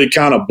are really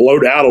kind of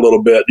blowed out a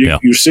little bit.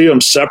 You see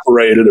them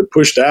separated or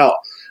pushed out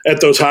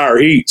at those higher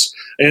heats.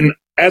 And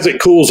as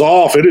it cools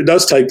off, it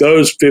does take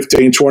those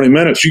 15, 20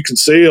 minutes. You can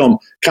see them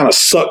kind of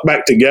suck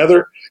back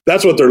together.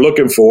 That's what they're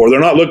looking for. They're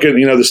not looking,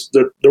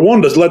 they're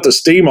wanting to let the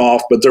steam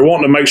off, but they're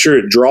wanting to make sure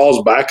it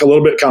draws back a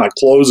little bit, kind of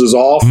closes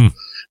off.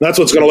 That's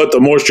what's going to let the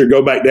moisture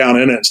go back down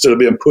in it instead of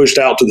being pushed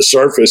out to the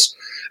surface.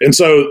 And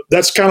so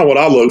that's kind of what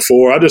I look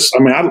for. I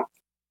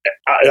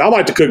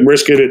like to cook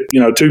brisket at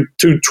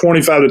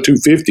 225 to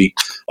 250,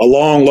 a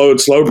long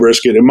load slow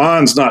brisket, and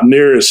mine's not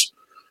near as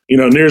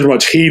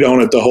much heat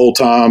on it the whole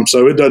time,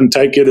 so it doesn't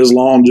take it as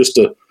long just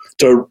to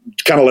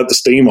kind of let the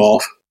steam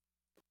off.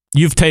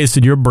 You've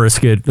tasted your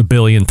brisket a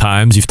billion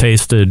times. You've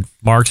tasted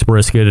Mark's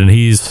brisket, and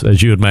he's,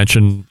 as you had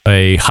mentioned,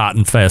 a hot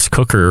and fast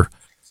cooker.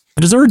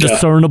 Is there a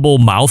discernible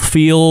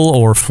mouthfeel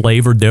or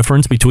flavor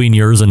difference between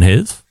yours and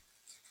his?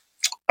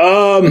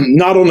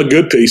 Not on the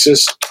good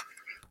pieces.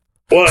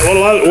 What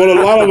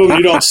a lot of them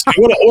you don't see.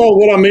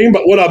 What I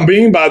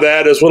mean by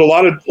that is what a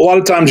lot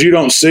of times you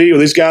don't see.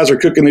 When these guys are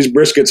cooking these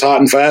briskets hot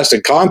and fast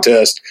in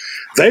contest,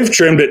 they've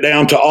trimmed it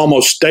down to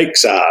almost steak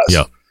size.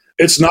 Yeah.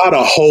 It's not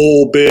a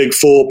whole big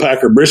full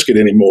packer brisket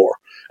anymore.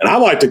 And I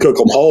like to cook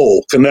them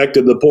whole,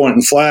 connected to the point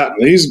and flat.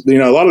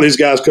 And a lot of these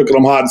guys cooking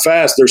them hot and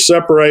fast, they're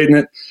separating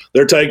it.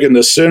 They're taking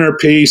the center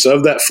piece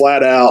of that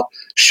flat out,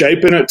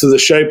 shaping it to the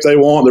shape they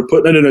want. They're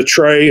putting it in a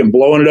tray and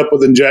blowing it up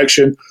with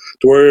injection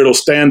to where it'll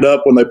stand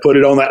up when they put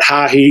it on that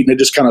high heat, and it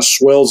just kind of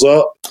swells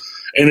up.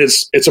 And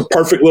it's a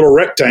perfect little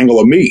rectangle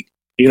of meat,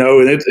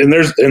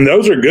 and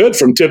those are good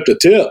from tip to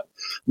tip,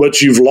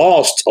 but you've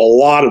lost a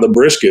lot of the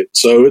brisket.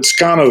 So it's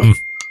kind of,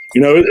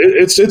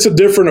 it's a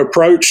different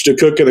approach to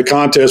cooking a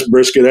contest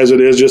brisket as it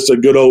is just a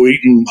good old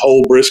eating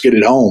whole brisket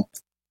at home.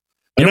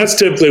 And that's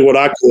typically what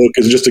I cook,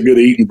 is just a good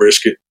eating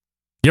brisket.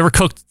 You ever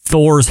cooked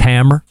Thor's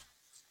hammer?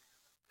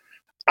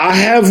 I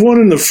have one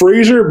in the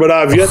freezer, but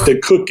I've yet to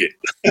cook it.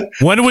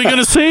 When are we going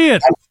to see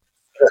it?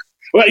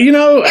 Well,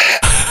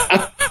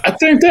 I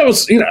think that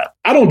was,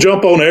 I don't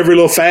jump on every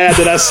little fad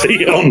that I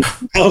see on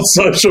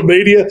social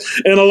media,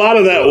 and a lot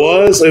of that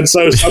was. And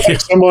so I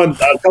think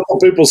a couple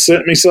of people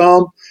sent me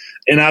some,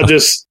 and I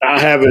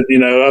haven't,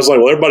 I was like,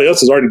 well, everybody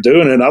else is already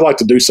doing it, and I'd like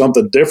to do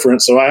something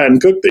different, so I hadn't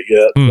cooked it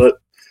yet. But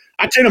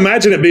I can't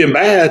imagine it being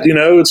bad.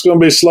 It's going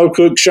to be slow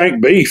cooked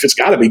shank beef. It's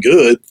got to be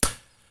good.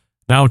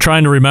 Now I'm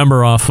trying to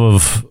remember off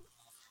of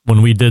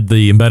when we did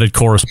the embedded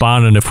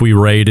correspondent, if we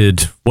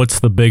rated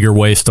what's the bigger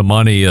waste of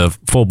money, a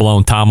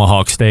full-blown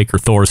tomahawk steak or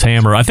Thor's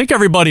hammer. I think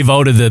everybody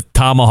voted that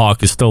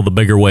tomahawk is still the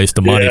bigger waste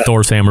of money. Yeah.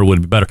 Thor's hammer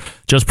would be better.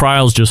 Jess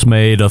Pryles just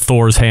made a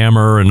Thor's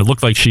hammer, and it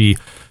looked like she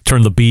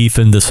turned the beef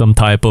into some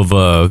type of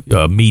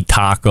a meat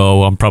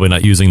taco. I'm probably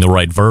not using the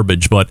right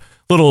verbiage, but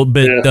a little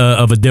bit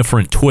of a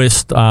different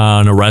twist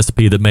on a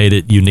recipe that made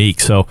it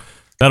unique. So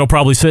that'll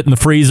probably sit in the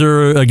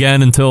freezer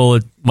again until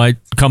it might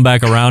come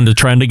back around to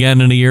trend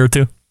again in a year or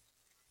two.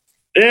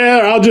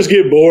 Yeah, I'll just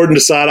get bored and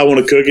decide I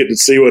want to cook it and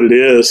see what it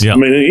is. Yeah. I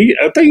mean,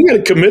 I think you got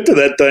to commit to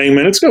that thing,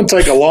 man. It's going to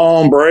take a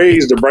long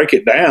braise to break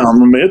it down.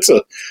 I mean,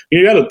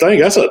 you got to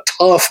think that's a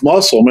tough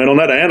muscle, man, on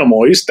that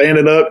animal. He's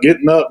standing up,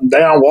 getting up and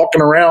down,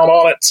 walking around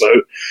on it. So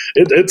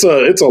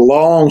it's a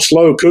long,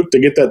 slow cook to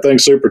get that thing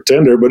super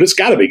tender, but it's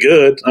got to be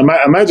good. I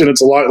imagine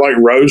it's a lot like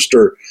roast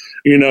or,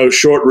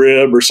 short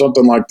rib or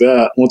something like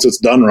that once it's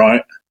done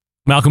right.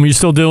 Malcolm, are you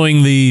still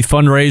doing the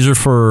fundraiser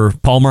for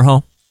Palmer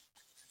Home?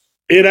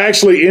 It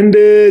actually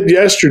ended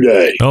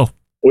yesterday. Oh,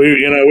 we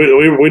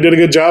did a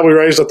good job. We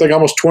raised, I think,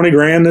 almost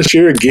 $20,000 this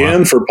year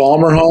again for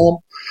Palmer Home.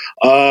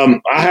 I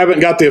haven't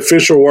got the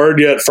official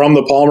word yet from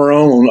the Palmer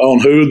Home on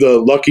who the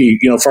lucky,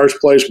 first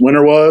place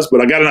winner was,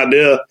 but I got an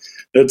idea.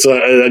 It's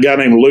a guy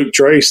named Luke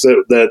Trace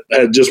that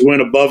had just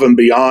went above and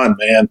beyond,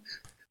 man.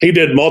 He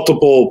did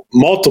multiple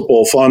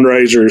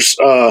fundraisers,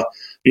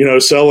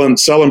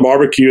 selling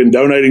barbecue and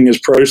donating his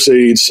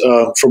proceeds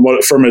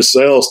from his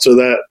sales to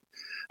that.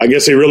 I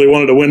guess he really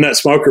wanted to win that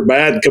smoker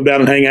bad and come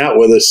down and hang out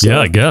with us. So. Yeah,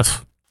 I guess.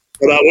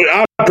 But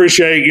I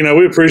appreciate,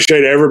 we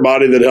appreciate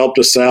everybody that helped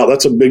us out.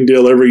 That's a big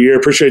deal every year.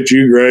 Appreciate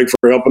you, Greg,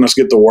 for helping us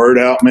get the word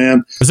out,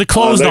 man. Is it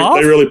closed off?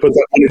 They really put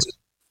that money.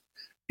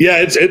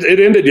 Yeah, it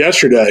ended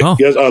yesterday. Oh.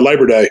 Yes,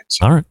 Labor Day.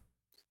 So, all right.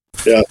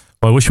 Yeah.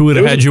 Well, I wish we would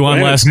have had you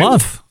on last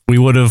month. We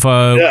would have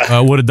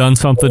done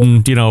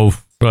something,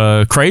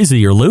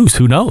 crazy or loose.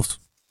 Who knows?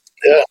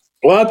 Yeah.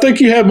 Well, I think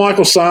you had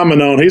Michael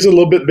Simon on. He's a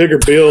little bit bigger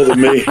bill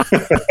than me.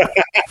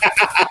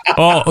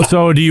 Oh,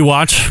 so do you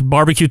watch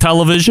barbecue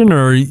television,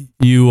 or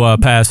you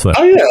pass that?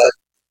 Oh yeah.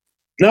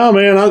 No,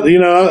 man.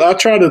 I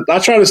try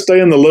to stay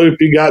in the loop.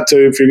 You got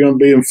to if you're going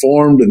to be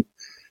informed, and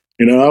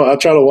I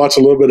try to watch a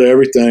little bit of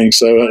everything.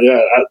 So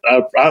yeah,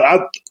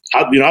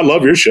 I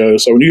love your show.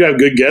 So when you have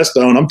good guests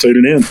on, I'm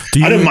tuning in.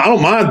 I don't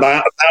mind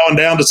bowing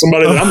down to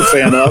somebody that I'm a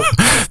fan of.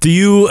 Do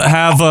you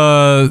have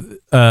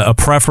a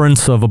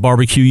preference of a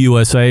Barbecue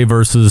USA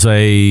versus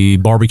a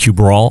Barbecue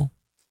Brawl?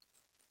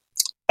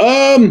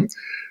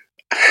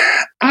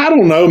 I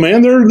don't know,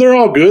 man. They're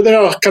all good. They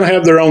all kind of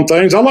have their own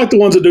things. I like the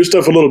ones that do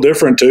stuff a little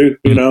different too.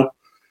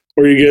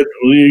 Where you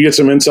get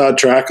some inside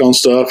track on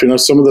stuff.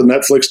 Some of the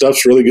Netflix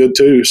stuff's really good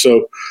too.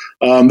 So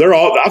I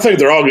think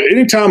they're all good.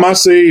 Anytime I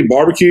see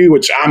barbecue,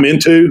 which I'm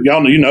into,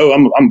 y'all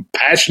I'm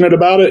passionate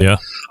about it. Yeah.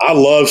 I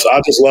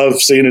just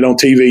love seeing it on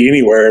TV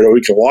anywhere that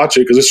we can watch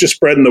it because it's just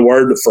spreading the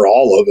word for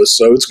all of us.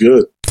 So it's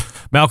good.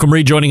 Malcolm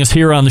Reed joining us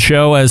here on the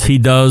show as he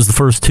does the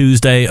first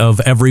Tuesday of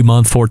every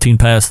month, 14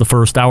 past the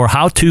first hour.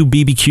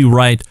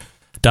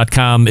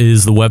 HowToBBQRight.com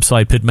is the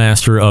website,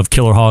 pitmaster of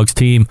Killer Hog's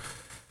team.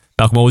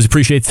 Malcolm, always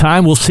appreciate the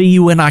time. We'll see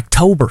you in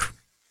October.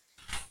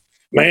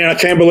 Man, I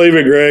can't believe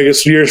it, Greg.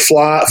 It's years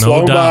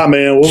flown by,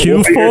 man. We'll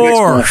Q4. Be here next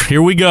month.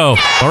 Here we go.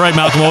 All right,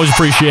 Malcolm, always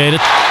appreciate it.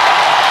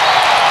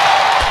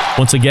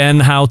 Once again,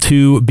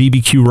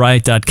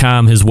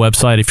 HowToBBQRight.com, his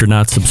website. If you're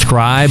not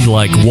subscribed,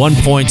 like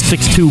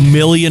 1.62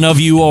 million of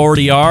you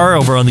already are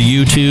over on the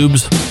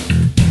YouTubes,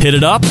 hit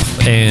it up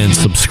and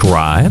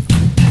subscribe.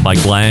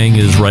 Mike Lang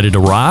is ready to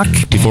rock.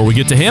 Before we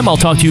get to him, I'll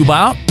talk to you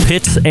about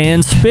Pits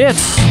and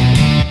Spits.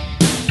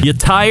 You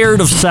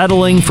tired of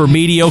settling for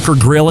mediocre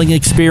grilling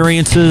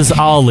experiences?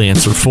 I'll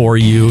answer for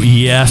you.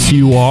 Yes,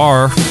 you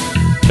are.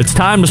 It's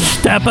time to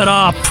step it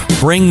up.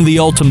 Bring the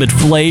ultimate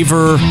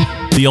flavor,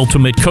 the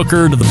ultimate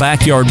cooker to the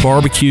backyard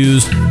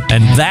barbecues.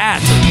 And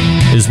that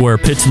is where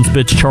Pits and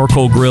Spits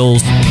Charcoal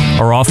Grills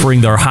are offering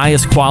their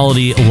highest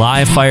quality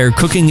live fire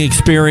cooking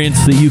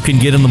experience that you can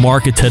get in the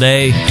market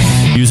today.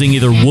 Using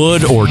either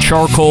wood or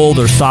charcoal,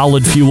 their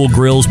solid fuel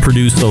grills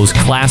produce those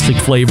classic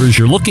flavors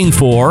you're looking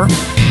for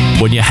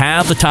when you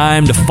have the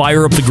time to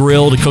fire up the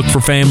grill to cook for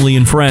family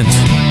and friends.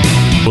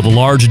 With a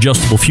large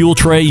adjustable fuel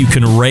tray, you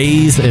can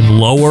raise and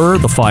lower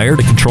the fire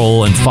to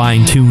control and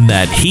fine-tune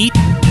that heat.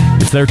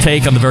 It's their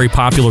take on the very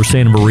popular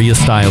Santa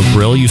Maria-style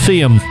grill. You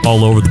see them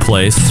all over the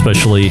place,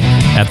 especially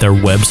at their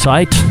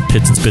website,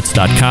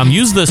 pitsandspits.com.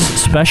 Use this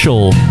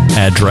special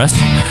address,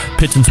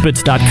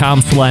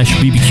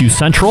 pitsandspits.com/BBQ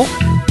Central.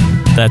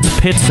 That's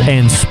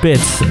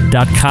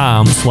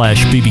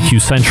pitsandspits.com/BBQ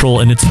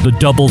Central, and it's the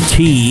double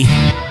T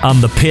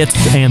on the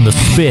Pits and the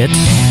Spits.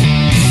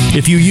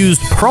 If you use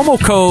promo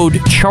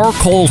code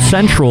Charcoal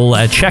Central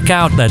at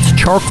checkout, that's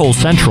Charcoal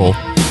Central,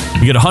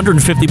 you get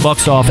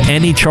 $150 off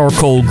any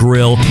charcoal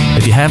grill.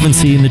 If you haven't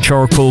seen the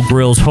charcoal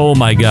grills, oh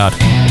my God.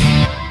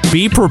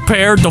 Be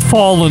prepared to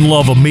fall in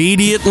love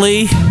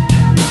immediately.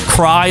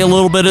 Cry a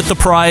little bit at the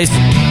price.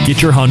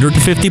 Get your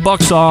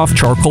 $150 off,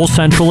 Charcoal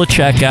Central at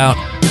checkout.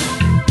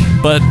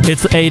 But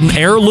it's an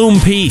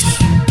heirloom piece.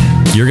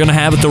 You're going to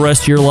have it the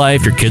rest of your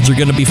life. Your kids are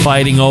going to be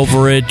fighting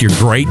over it. Your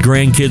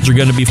great-grandkids are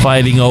going to be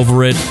fighting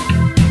over it.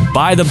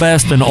 Buy the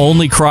best and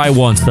only cry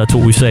once. That's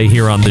what we say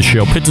here on this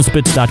show.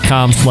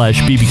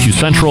 Pitsandspits.com/BBQ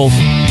Central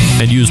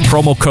and use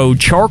promo code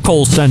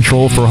Charcoal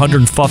Central for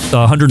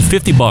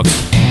 $150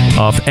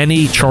 off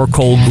any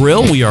charcoal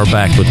grill. We are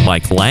back with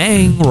Mike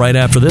Lang right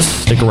after this.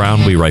 Stick around.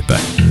 We'll be right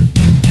back.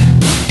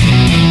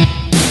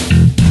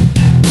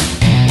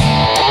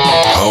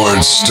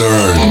 Howard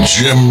Stern,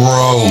 Jim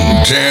Rome,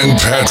 Dan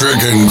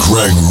Patrick, and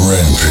Greg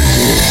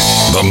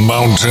Rempe. The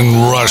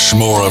Mountain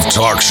Rushmore of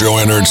talk show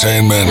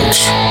entertainment.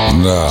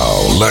 Now,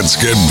 let's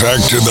get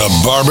back to the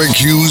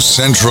Barbecue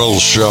Central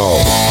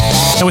Show.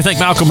 And we thank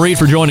Malcom Reed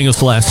for joining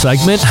us last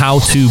segment.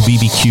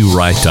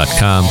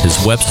 HowToBBQRight.com, his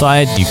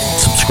website. You can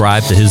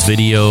subscribe to his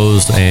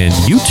videos and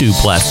YouTube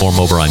platform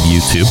over on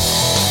YouTube,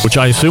 which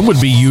I assume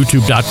would be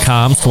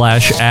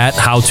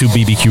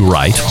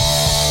youtube.com/@HowToBBQRight.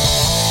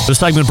 This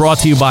segment brought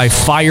to you by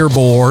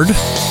Fireboard.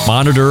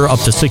 Monitor up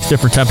to 6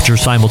 different temperatures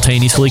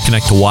simultaneously.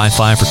 Connect to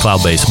Wi-Fi for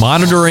cloud-based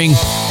monitoring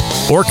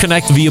or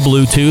connect via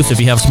Bluetooth. If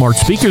you have smart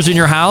speakers in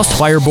your house,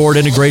 Fireboard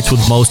integrates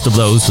with most of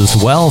those as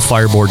well.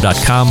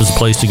 Fireboard.com is the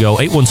place to go.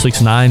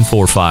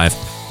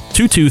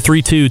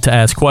 816-945-2232 to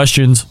ask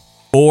questions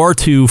or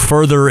to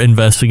further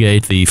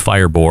investigate the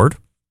Fireboard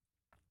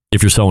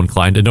if you're so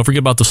inclined. And don't forget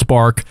about the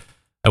Spark.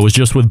 I was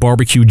just with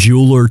barbecue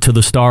jeweler to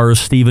the stars,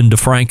 Stephen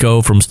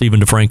DeFranco from Stephen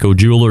DeFranco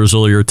Jewelers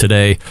earlier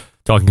today,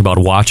 talking about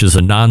watches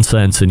and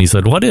nonsense. And he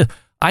said,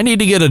 I need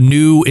to get a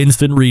new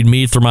instant read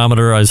meat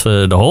thermometer. I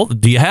said, do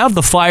you have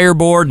the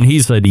Fireboard? And he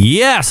said,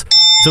 yes. I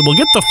said, well,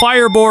 get the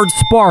Fireboard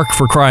Spark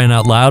for crying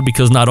out loud,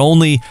 because not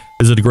only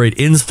is it a great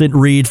instant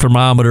read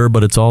thermometer,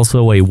 but it's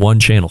also a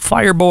one-channel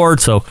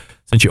Fireboard. So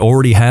since you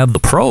already have the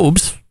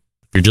probes,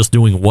 if you're just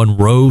doing one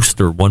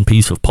roast or one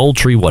piece of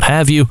poultry, what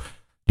have you,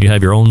 you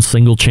have your own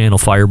single-channel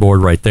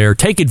Fireboard right there.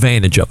 Take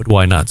advantage of it.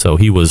 Why not? So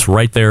he was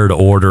right there to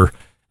order,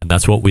 and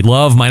that's what we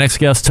love. My next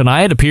guest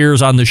tonight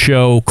appears on the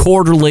show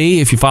quarterly.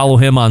 If you follow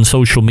him on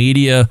social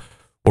media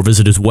or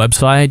visit his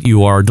website,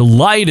 you are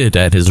delighted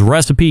at his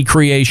recipe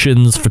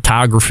creations,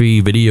 photography,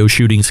 video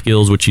shooting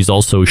skills, which he's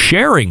also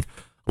sharing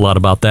a lot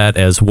about that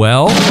as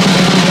well.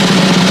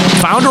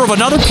 Founder of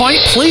Another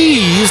Pint,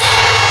 Please,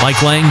 Mike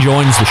Lang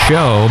joins the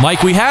show.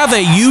 Mike, we have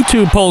a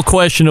YouTube poll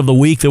question of the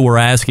week that we're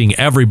asking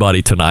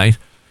everybody tonight,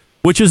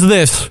 which is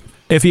this: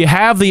 if you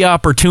have the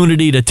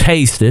opportunity to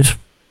taste it,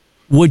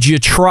 would you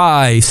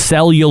try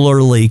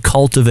cellularly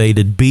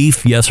cultivated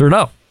beef, yes or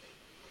no?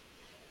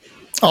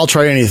 I'll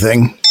try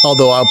anything,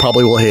 although I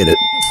probably will hate it.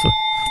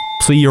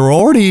 So you're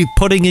already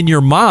putting in your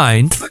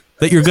mind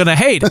that you're going to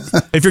hate it.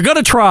 If you're going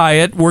to try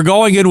it, we're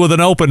going in with an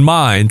open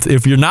mind.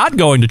 If you're not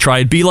going to try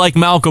it, be like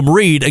Malcom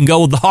Reed and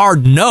go with the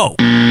hard no.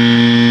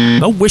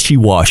 No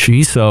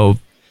wishy-washy, so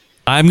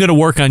I'm going to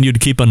work on you to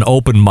keep an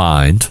open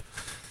mind,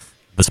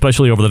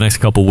 especially over the next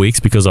couple weeks,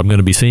 because I'm going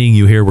to be seeing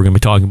you here. We're going to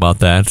be talking about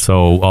that,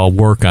 so I'll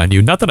work on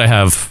you. Not that I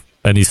have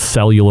any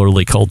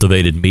cellularly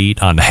cultivated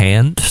meat on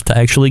hand to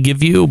actually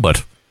give you, but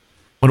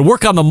I'm going to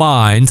work on the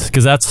mind,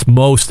 because that's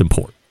most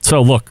important.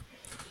 So look,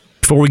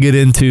 before we get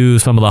into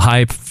some of the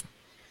hype,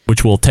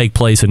 which will take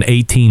place in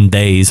 18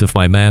 days, if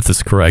my math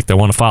is correct, I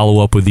want to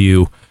follow up with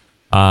you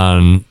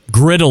on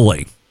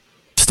griddling.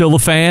 Still a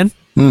fan?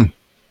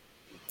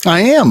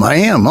 I am.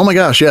 Oh my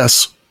gosh,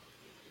 yes.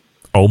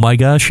 Oh my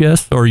gosh,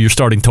 yes? Or you're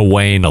starting to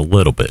wane a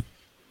little bit?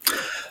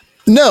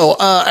 No,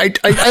 I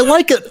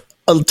like it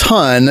a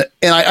ton,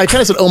 and I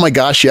kind of said, oh my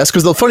gosh, yes,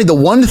 because the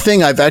one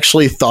thing I've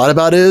actually thought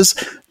about is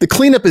the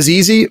cleanup is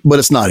easy, but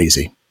it's not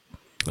easy.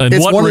 In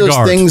it's what one regard? Of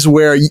those things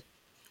where,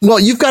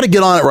 you've got to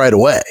get on it right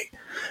away.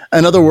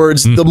 In other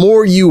words, the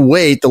more you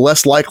wait, the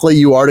less likely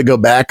you are to go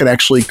back and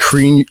actually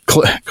clean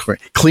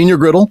your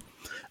griddle.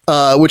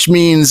 Which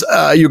means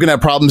you're going to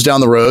have problems down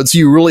the road. So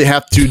you really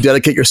have to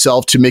dedicate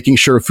yourself to making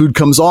sure food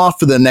comes off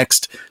for the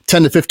next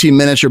 10 to 15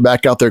 minutes. You're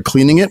back out there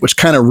cleaning it, which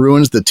kind of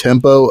ruins the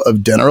tempo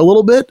of dinner a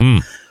little bit.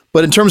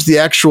 But in terms of the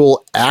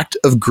actual act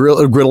of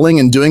griddling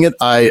and doing it,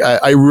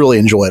 I really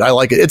enjoy it. I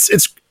like it.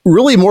 It's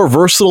really more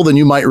versatile than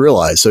you might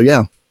realize. So,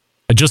 yeah.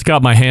 I just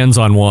got my hands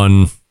on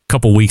one a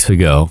couple weeks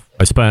ago.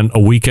 I spent a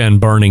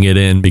weekend burning it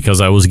in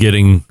because I was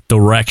getting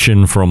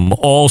direction from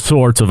all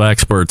sorts of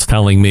experts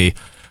telling me,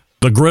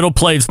 the griddle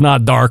plate's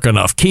not dark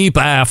enough. Keep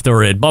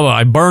after it. Blah, blah.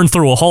 I burned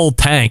through a whole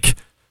tank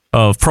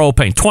of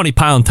propane,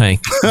 20-pound tank,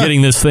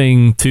 getting this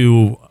thing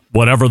to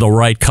whatever the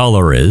right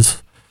color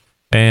is.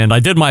 And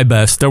I did my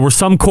best. There were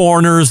some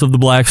corners of the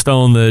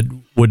Blackstone that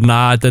would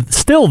not. That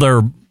still,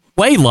 they're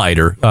way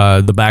lighter,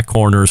 the back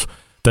corners,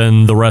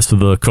 than the rest of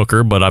the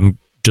cooker. But I'm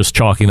just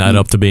chalking that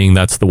up to being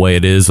that's the way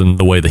it is and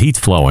the way the heat's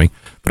flowing.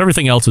 But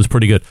everything else is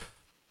pretty good.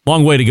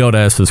 Long way to go to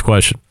ask this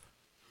question.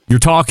 You're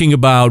talking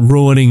about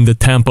ruining the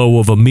tempo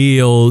of a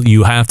meal.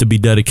 You have to be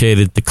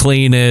dedicated to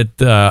clean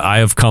it. I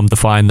have come to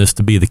find this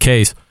to be the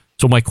case.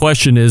 So my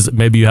question is,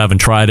 maybe you haven't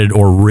tried it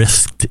or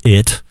risked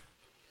it.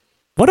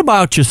 What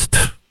about just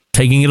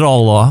taking it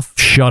all off,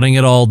 shutting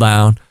it all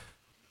down?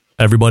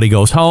 Everybody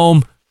goes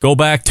home, go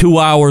back 2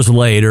 hours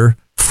later,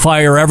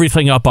 fire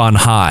everything up on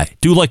high.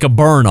 Do like a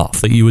burn-off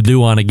that you would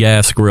do on a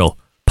gas grill.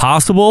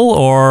 Possible,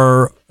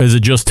 or is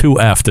it just too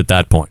effed at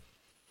that point?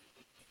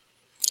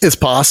 It's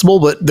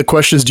possible, but the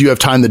question is, do you have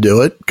time to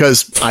do it?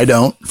 Because I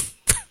don't.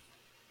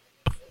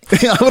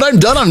 When I'm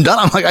done, I'm done.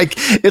 I'm like,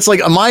 it's like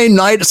my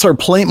nights are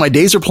planned, my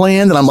days are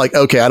planned, and I'm like,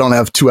 okay, I don't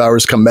have 2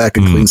 hours to come back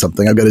and clean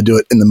something. I've got to do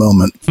it in the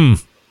moment.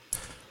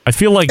 I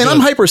feel like, and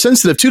I'm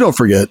hypersensitive too. Don't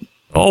forget.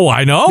 Oh,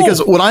 I know.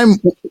 Because when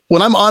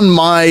I'm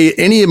on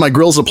any of my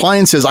grill's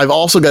appliances, I've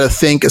also got to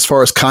think as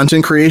far as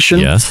content creation.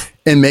 Yes.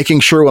 And making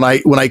sure when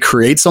I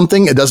create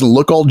something, it doesn't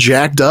look all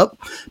jacked up,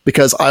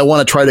 because I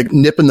want to try to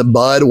nip in the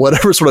bud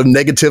whatever sort of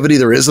negativity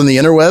there is in the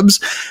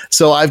interwebs.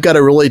 So I've got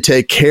to really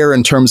take care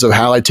in terms of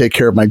how I take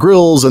care of my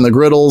grills and the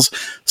griddles.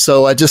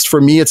 So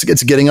for me, it's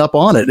getting up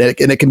on it,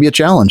 and it can be a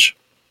challenge.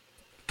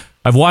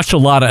 I've watched a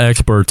lot of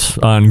experts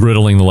on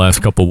griddling the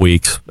last couple of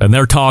weeks, and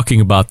they're talking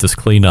about this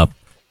cleanup.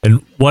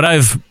 And what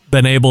I've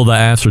been able to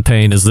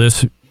ascertain is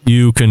this: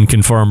 you can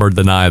confirm or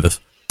deny this,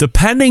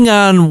 depending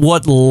on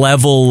what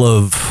level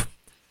of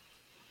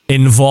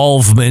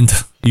involvement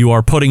you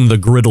are putting the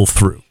griddle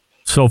through.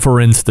 So,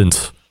 for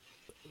instance,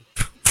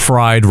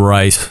 fried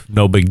rice,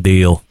 no big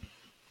deal.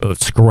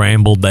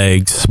 Scrambled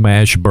eggs,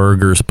 smashed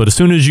burgers. But as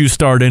soon as you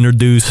start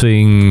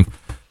introducing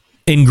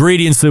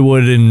ingredients that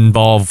would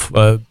involve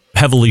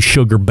heavily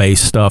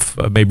sugar-based stuff,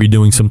 maybe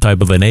doing some type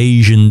of an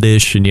Asian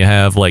dish, and you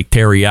have like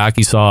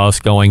teriyaki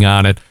sauce going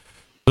on it,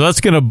 so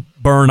that's going to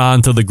burn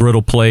onto the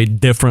griddle plate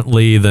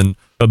differently than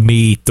a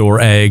meat or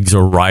eggs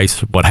or rice,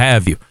 what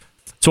have you.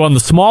 So on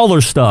the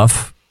smaller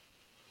stuff,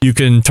 you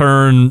can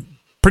turn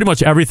pretty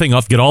much everything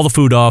off, get all the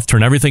food off,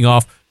 turn everything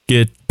off,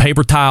 get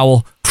paper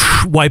towel,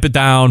 wipe it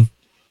down,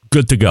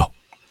 good to go.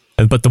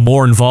 But the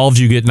more involved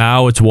you get,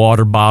 now it's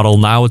water bottle,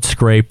 now it's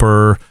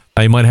scraper.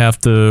 Now you might have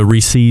to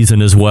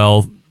re-season as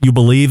well. You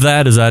believe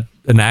that? Is that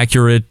an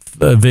accurate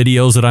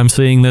videos that I'm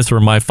seeing this, or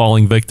am I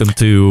falling victim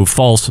to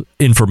false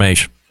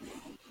information?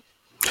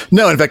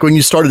 No, in fact, when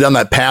you started down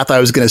that path, I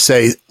was going to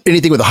say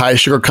anything with a high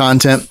sugar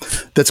content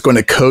that's going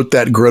to coat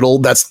that griddle,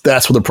 that's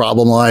where the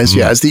problem lies.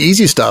 Yeah, it's the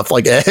easy stuff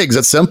like eggs.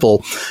 That's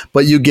simple.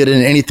 But you get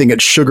in anything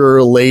that's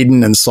sugar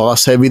laden and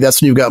sauce heavy,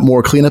 that's when you've got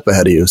more cleanup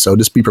ahead of you. So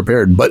just be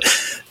prepared. But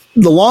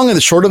the long and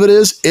the short of it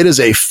is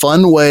a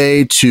fun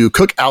way to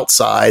cook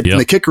outside. Yep.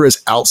 And the kicker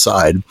is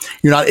outside.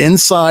 You're not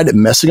inside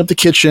messing up the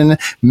kitchen,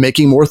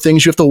 making more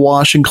things you have to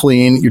wash and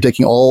clean. You're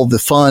taking all the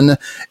fun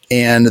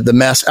and the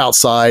mess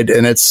outside.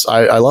 And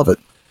I love it.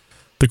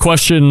 The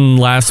question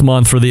last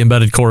month for the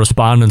embedded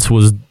correspondence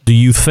was, do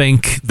you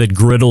think that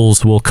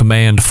griddles will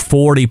command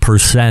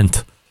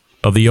 40%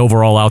 of the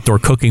overall outdoor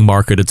cooking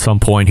market at some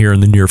point here in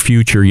the near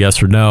future?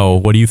 Yes or no?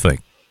 What do you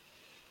think?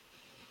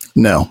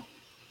 No.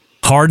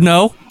 Hard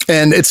no?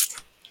 And it's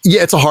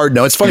a hard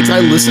no. It's funny because I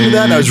listened to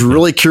that and I was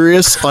really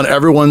curious on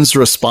everyone's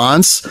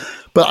response,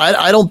 but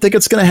I don't think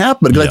it's going to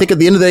happen, because I think at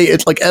the end of the day,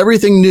 it's like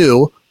everything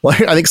new.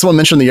 Like I think someone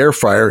mentioned the air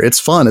fryer. It's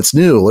fun. It's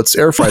new. Let's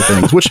air fry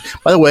things, which,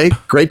 by the way,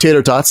 great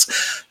tater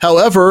tots.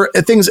 However,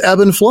 things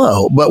ebb and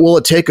flow. But will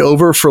it take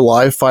over for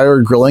live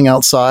fire grilling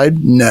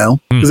outside? No.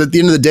 Because at the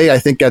end of the day, I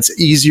think that's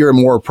easier and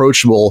more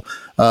approachable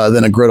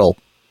than a griddle.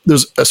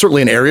 There's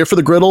certainly an area for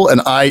the griddle,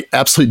 and I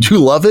absolutely do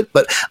love it,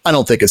 but I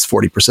don't think it's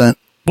 40%.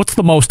 What's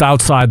the most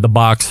outside the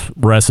box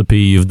recipe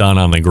you've done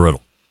on the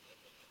griddle?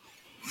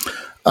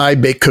 I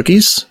bake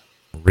cookies.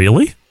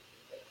 Really?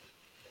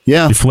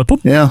 Yeah. You flip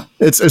them? Yeah.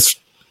 It's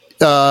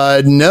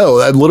No,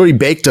 I literally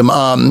baked them.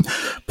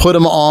 Put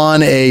them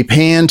on a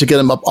pan to get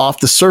them up off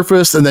the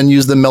surface, and then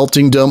use the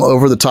melting dome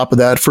over the top of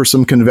that for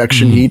some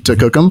convection heat to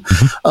cook them.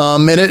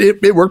 And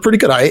it worked pretty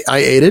good. I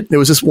ate it. It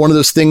was just one of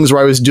those things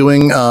where I was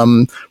doing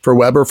for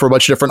Weber for a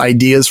bunch of different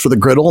ideas for the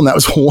griddle, and that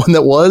was one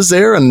that was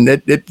there, and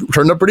it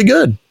turned out pretty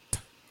good.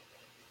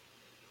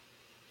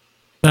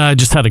 I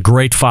just had a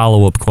great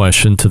follow-up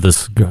question to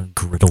this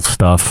griddle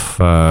stuff.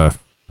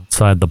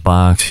 Outside the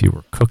box, you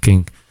were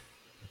cooking.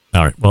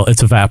 All right, well,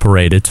 it's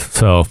evaporated,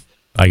 so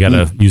I got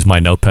to use my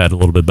notepad a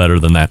little bit better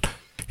than that.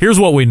 Here's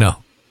what we know.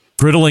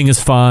 Griddling is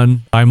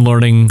fun. I'm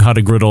learning how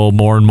to griddle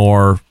more and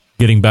more,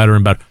 getting better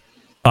and better.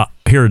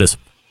 Here it is.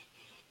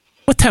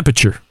 What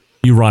temperature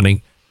you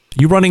running?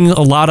 You running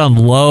a lot on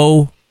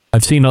low?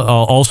 I've seen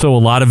also a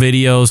lot of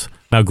videos.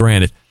 Now,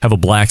 granted, have a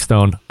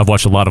Blackstone. I've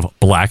watched a lot of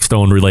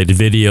Blackstone-related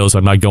videos.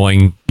 I'm not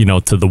going,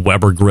 to the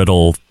Weber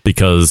griddle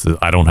because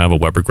I don't have a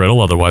Weber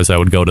griddle. Otherwise, I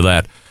would go to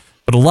that.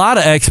 But a lot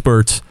of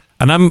experts,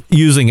 and I'm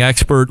using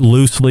expert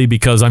loosely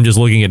because I'm just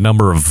looking at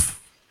number of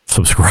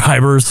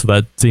subscribers.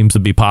 That seems to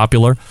be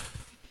popular.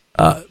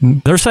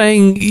 They're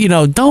saying,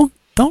 don't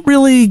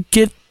really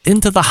get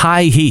into the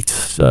high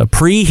heats.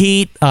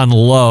 Preheat on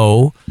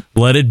low,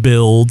 let it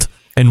build,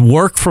 and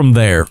work from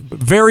there.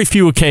 Very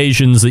few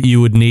occasions that you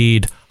would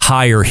need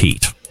higher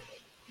heat.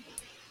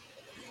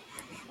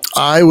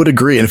 I would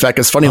agree. In fact,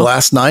 it's funny.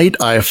 Last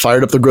night, I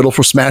fired up the griddle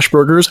for smash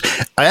burgers.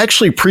 I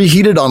actually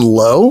preheated on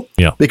low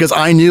because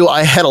I knew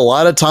I had a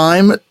lot of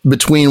time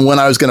between when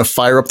I was going to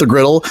fire up the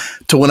griddle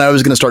to when I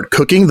was going to start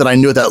cooking, that I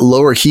knew at that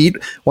lower heat,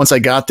 once I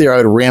got there, I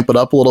would ramp it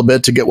up a little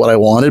bit to get what I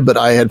wanted, but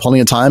I had plenty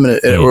of time and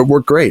it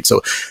worked great.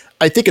 So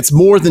I think it's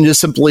more than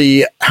just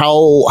simply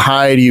how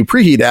high do you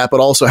preheat at, but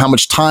also how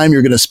much time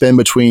you're going to spend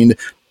between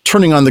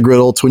turning on the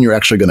griddle to when you're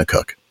actually going to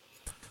cook.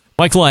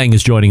 Mike Lang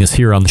is joining us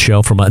here on the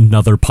show from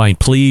Another Pint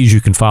Please.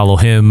 You can follow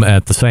him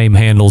at the same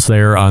handles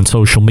there on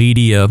social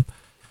media.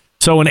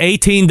 So in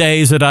 18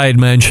 days that I had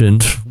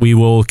mentioned, we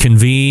will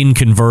convene,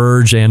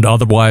 converge, and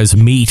otherwise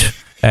meet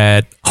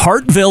at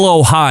Hartville,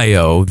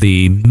 Ohio,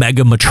 the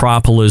mega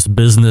metropolis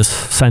business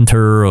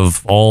center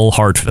of all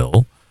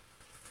Hartville,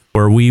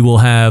 where we will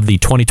have the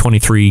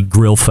 2023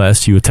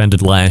 Grillfest you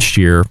attended last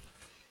year.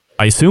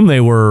 I assume they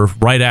were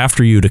right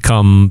after you to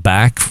come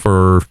back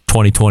for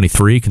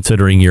 2023,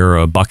 considering you're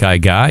a Buckeye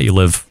guy. You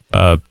live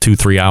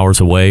 2-3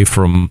 hours away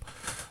from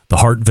the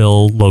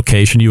Hartville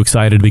location. You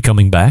excited to be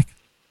coming back?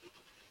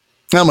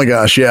 Oh my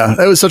gosh, yeah.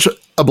 It was such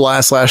a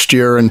blast last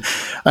year, and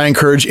I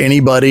encourage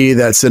anybody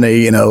that's in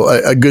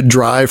a good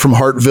drive from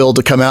Hartville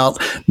to come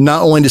out,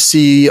 not only to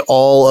see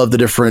all of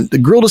the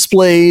grill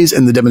displays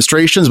and the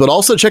demonstrations, but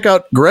also check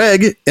out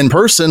Greg in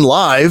person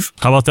live.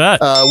 How about that?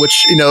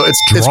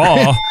 It's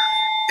draw.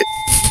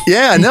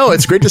 Yeah, no,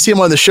 it's great to see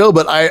him on the show,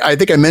 but I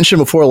think I mentioned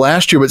before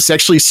last year, but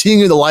actually seeing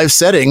you in the live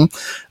setting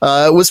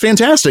was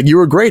fantastic. You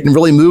were great and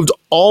really moved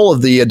all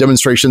of the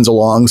demonstrations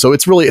along. So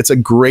it's a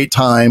great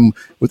time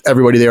with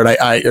everybody there, and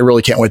I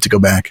really can't wait to go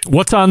back.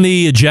 What's on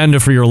the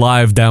agenda for your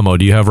live demo?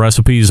 Do you have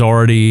recipes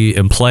already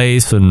in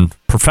place and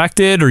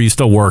perfected, or are you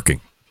still working?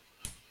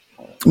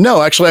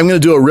 No, actually, I'm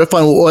going to do a riff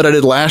on what I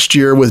did last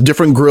year with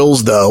different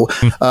grills, though.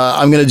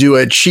 I'm going to do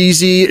a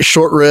cheesy,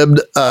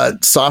 short-ribbed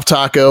soft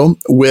taco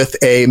with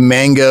a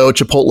mango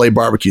chipotle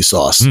barbecue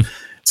sauce.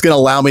 It's going to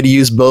allow me to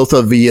use both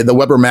of the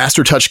Weber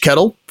Master Touch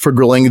kettle for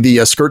grilling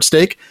the skirt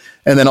steak,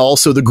 and then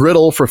also the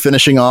griddle for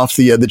finishing off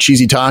the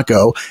cheesy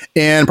taco.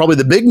 And probably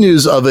the big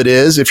news of it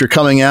is, if you're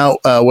coming out,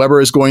 Weber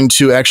is going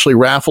to actually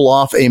raffle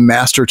off a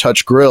Master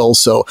Touch grill.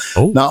 So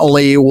not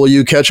only will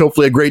you catch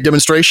hopefully a great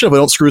demonstration if I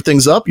don't screw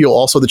things up, you'll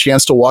also have the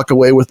chance to walk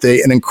away with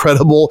an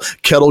incredible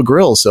kettle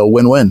grill. So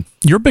win-win.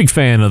 You're a big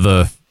fan of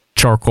the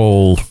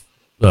charcoal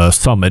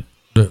Summit.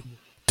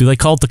 Do they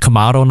call it the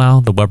Kamado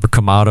now? The Weber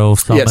Kamado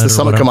Summit? Yeah, it's the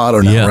Summit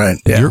Kamado now, right?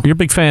 Yeah. You're a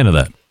big fan of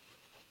that.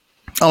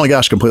 Oh my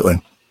gosh,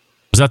 completely.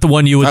 Is that the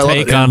one you would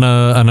take on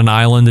an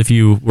island if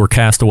you were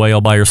cast away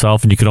all by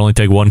yourself and you could only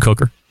take one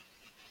cooker?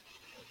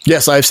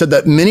 Yes, I've said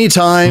that many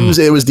times.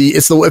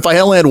 If I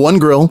only had one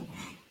grill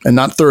and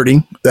not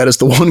 30, that is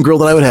the one grill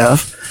that I would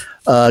have,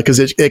 because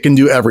it can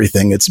do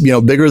everything. It's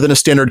bigger than a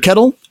standard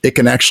kettle. It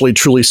can actually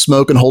truly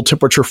smoke and hold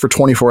temperature for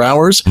 24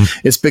 hours.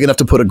 It's big enough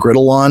to put a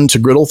griddle on to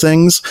griddle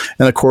things,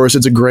 and of course,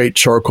 it's a great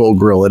charcoal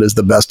grill. It is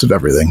the best of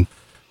everything.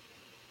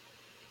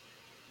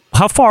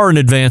 How far in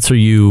advance are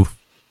you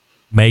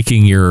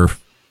making your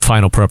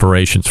final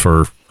preparations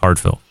for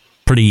Hartville?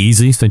 Pretty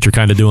easy since you're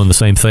kind of doing the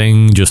same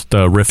thing, just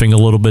riffing a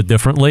little bit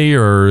differently,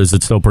 or is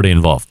it still pretty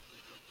involved?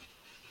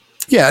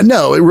 Yeah,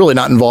 no, it really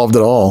not involved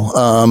at all.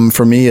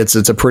 For me, it's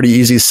a pretty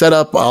easy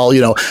setup.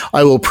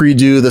 I will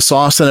pre-do the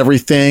sauce and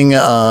everything.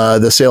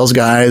 The sales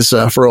guys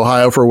for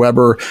Ohio, for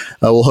Weber,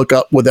 will hook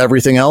up with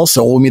everything else,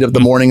 and we'll meet up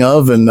the morning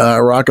of and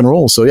rock and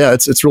roll. So yeah,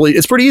 it's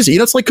pretty easy.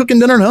 It's like cooking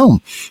dinner at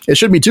home. It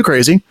shouldn't be too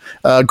crazy.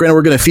 Granted,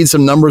 we're going to feed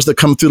some numbers that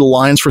come through the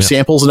lines for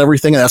samples and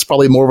everything, and that's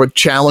probably more of a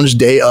challenge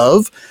day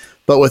of.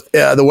 But with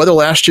the weather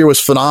last year was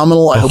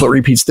phenomenal. I hope it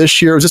repeats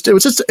this year.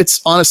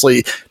 It's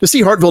honestly to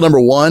see Hartville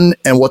 #1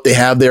 and what they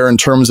have there in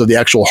terms of the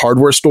actual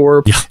hardware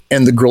store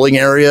and the grilling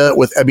area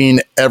with,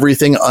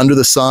 everything under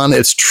the sun.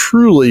 It's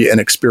truly an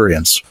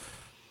experience.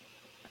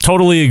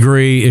 Totally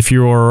agree. If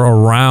you're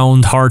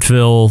around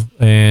Hartville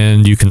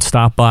and you can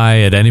stop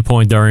by at any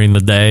point during the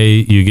day,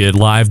 you get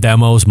live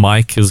demos.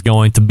 Mike is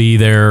going to be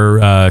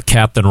there.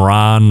 Captain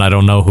Ron, I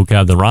don't know who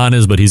Captain Ron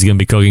is, but he's going to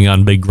be cooking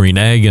on Big Green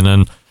Egg. And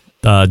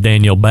then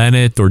Daniel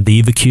Bennett or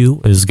Diva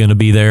Q is going to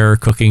be there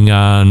cooking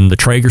on the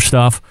Traeger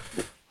stuff.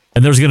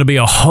 And there's going to be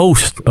a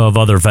host of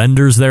other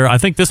vendors there. I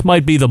think this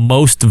might be the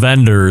most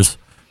vendors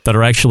that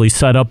are actually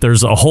set up.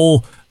 There's a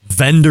whole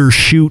vendor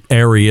shoot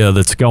area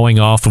that's going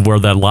off of where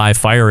that live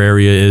fire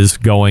area is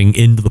going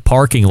into the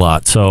parking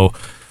lot. So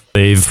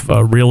they've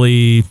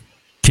really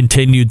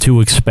continued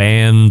to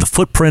expand the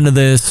footprint of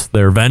this.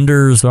 Their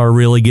vendors are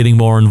really getting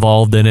more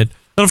involved in it.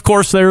 And of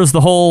course, there's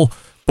the whole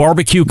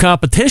barbecue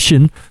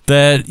competition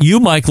that you,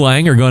 Mike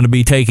Lang, are going to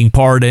be taking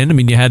part in.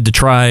 You had to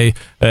try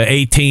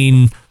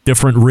 18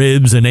 different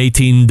ribs and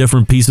 18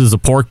 different pieces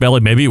of pork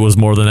belly. Maybe it was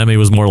more than that. Maybe it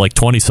was more like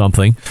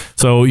 20-something.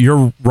 So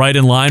you're right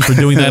in line for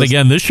doing that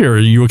again this year. Are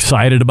you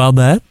excited about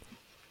that?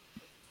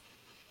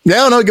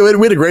 No,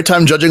 we had a great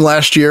time judging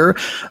last year.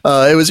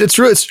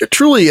 It's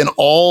truly an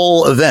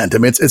all event.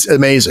 It's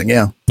amazing.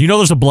 Yeah.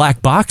 There's a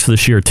black box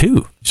this year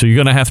too. So you're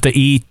going to have to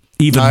eat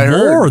even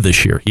more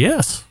this year.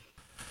 Yes.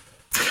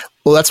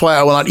 Well, that's why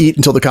I will not eat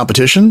until the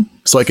competition,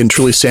 so I can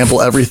truly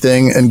sample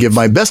everything and give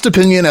my best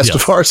opinion as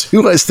far as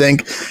who I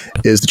think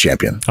is the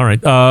champion. All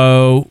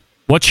right.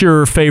 What's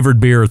your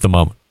favorite beer at the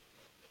moment?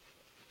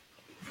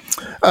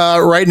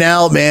 Right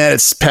now, man,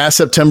 it's past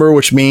September,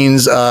 which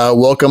means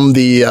welcome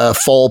the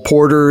fall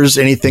porters.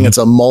 Anything that's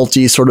a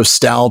malty sort of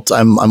stout,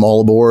 I'm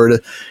all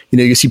aboard.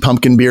 You see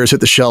pumpkin beers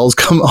hit the shelves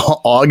come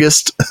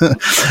August.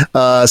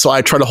 So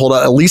I try to hold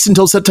out at least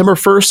until September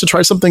 1st to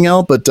try something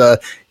out. But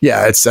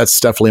that's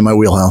definitely my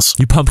wheelhouse.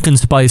 You pumpkin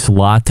spice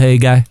latte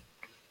guy?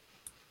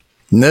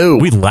 No.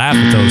 We laugh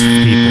at those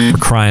people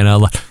for crying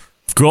out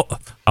loud.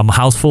 I'm a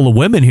house full of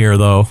women here,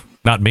 though.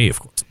 Not me, of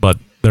course, but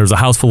there's a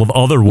house full of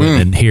other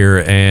women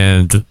here,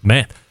 and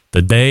man,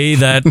 the day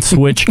that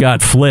switch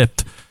got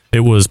flipped,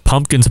 it was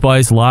pumpkin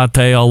spice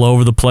latte all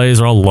over the place.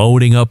 They're all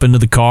loading up into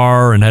the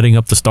car and heading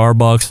up to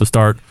Starbucks to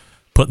start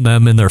putting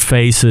them in their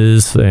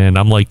faces. And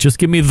I'm like, just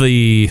give me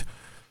the,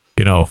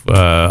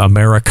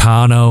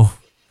 Americano,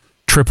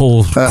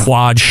 triple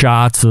quad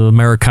shots of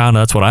Americano.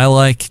 That's what I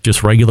like.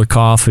 Just regular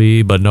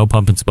coffee, but no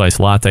pumpkin spice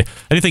latte.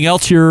 Anything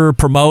else you're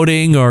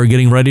promoting or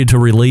getting ready to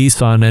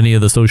release on any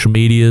of the social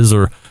medias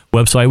or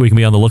website we can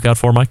be on the lookout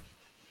for, Mike?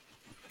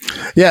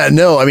 Yeah,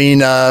 no,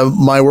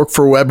 my work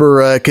for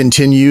Weber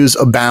continues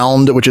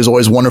abound, which is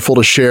always wonderful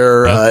to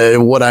share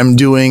what I'm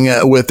doing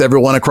with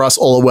everyone across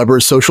all of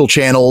Weber's social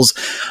channels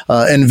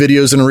and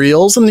videos and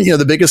reels. And,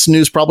 the biggest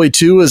news probably,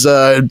 too, is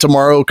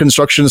tomorrow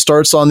construction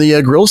starts on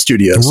the grill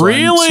studio. So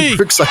really? I'm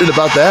super excited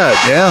about that,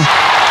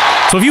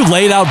 yeah. So have you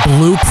laid out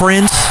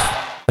blueprints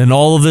and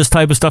all of this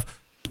type of stuff?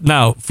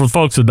 Now, for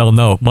folks that don't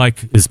know,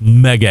 Mike is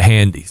mega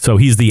handy. So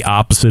he's the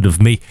opposite of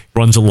me.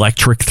 Runs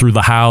electric through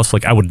the house.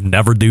 Like, I would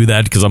never do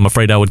that because I'm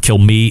afraid I would kill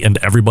me and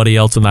everybody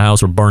else in the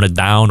house or burn it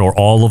down or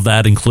all of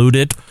that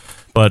included.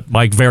 But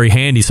Mike, very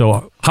handy.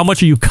 So how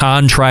much are you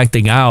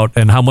contracting out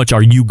and how much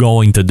are you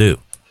going to do?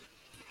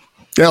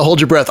 Yeah,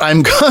 hold your breath.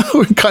 I'm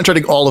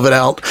contracting all of it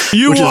out, which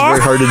is very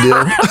hard to do.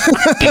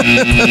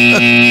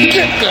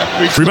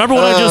 Remember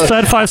what I just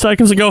said 5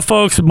 seconds ago,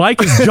 folks?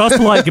 Mike is just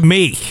like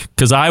me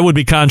because I would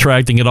be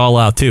contracting it all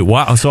out too.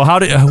 Wow. So how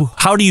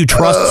do you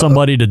trust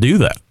somebody to do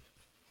that?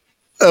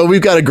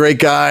 We've got a great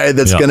guy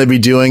that's going to be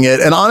doing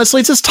it. And honestly,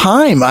 it's just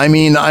time.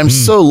 I'm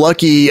so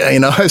lucky.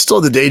 I still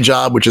have the day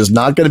job, which is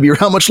not going to be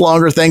around much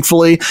longer,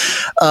 thankfully.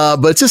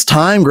 But it's just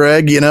time,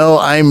 Greg.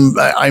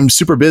 I'm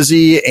super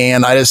busy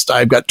and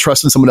I've got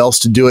trust in someone else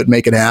to do it,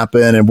 make it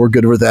happen. And we're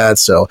good with that.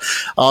 So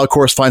I'll, of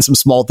course, find some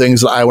small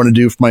things that I want to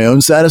do for my own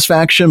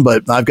satisfaction,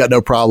 but I've got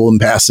no problem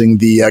passing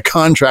the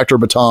contractor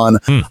baton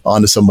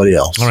on to somebody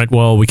else. All right.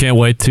 Well, we can't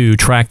wait to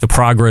track the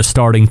progress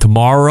starting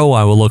tomorrow.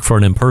 I will look for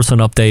an in-person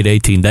update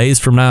 18 days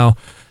from now,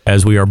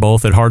 as we are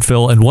both at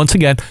Hartville. And once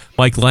again,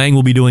 Mike Lang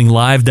will be doing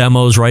live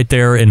demos right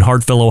there in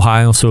Hartville,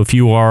 Ohio. So if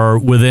you are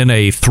within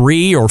a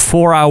 3 or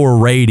 4 hour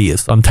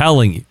radius, I'm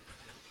telling you,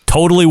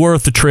 totally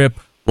worth the trip.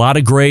 A lot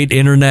of great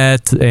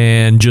internet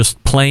and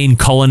just plain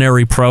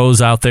culinary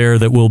pros out there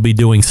that will be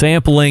doing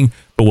sampling,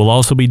 but we'll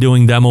also be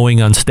doing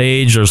demoing on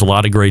stage. There's a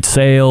lot of great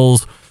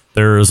sales.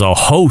 There's a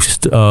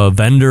host of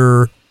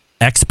vendor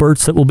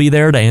experts that will be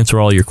there to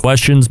answer all your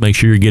questions. Make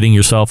sure you're getting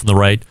yourself in the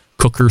right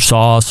cooker,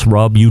 sauce,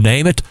 rub, you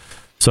name it.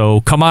 So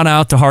come on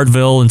out to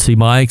Hartville and see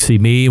Mike, see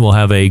me. We'll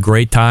have a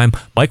great time.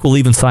 Mike will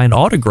even sign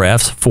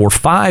autographs for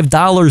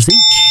 $5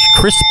 each.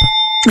 Crisp,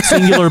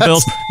 singular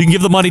bills. You can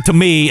give the money to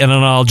me, and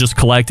then I'll just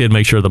collect it and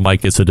make sure that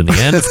Mike gets it in the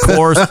end, of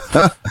course.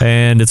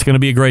 And it's going to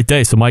be a great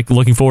day. So, Mike,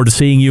 looking forward to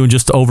seeing you in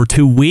just over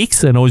 2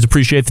 weeks, and always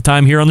appreciate the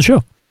time here on the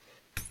show.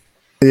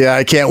 Yeah,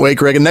 I can't wait,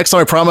 Greg. And next time,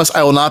 I promise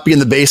I will not be in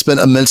the basement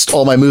amidst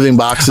all my moving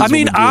boxes. I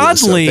mean,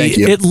 oddly,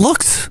 it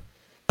looks.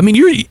 I mean,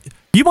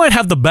 you might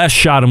have the best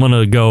shot. I'm going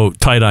to go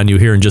tight on you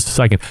here in just a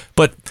second,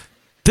 but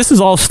this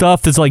is all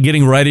stuff that's like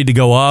getting ready to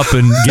go up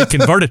and get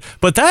converted.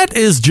 But that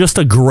is just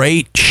a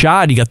great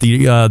shot. You got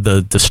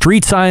the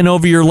street sign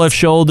over your left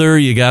shoulder.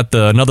 You got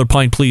the Another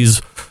Pint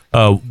Please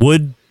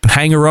wood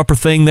hanger upper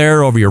thing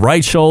there over your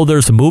right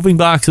shoulder. Some moving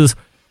boxes.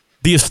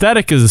 The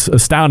aesthetic is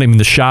astounding. I mean,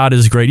 the shot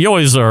is great. You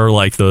always are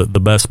like the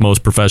best,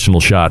 most professional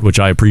shot, which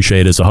I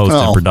appreciate as a host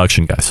and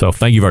production guy. So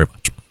thank you very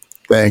much.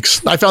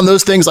 Thanks. I found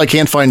those things. I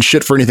can't find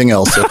shit for anything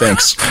else. So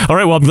thanks. All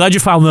right. Well, I'm glad you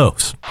found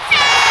those.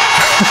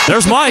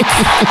 There's Mike.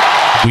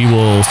 We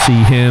will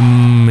see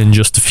him in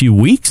just a few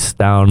weeks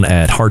down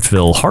at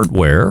Hartville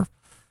Hardware.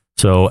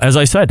 So, as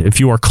I said, if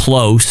you are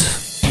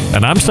close,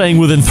 and I'm saying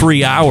within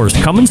 3 hours,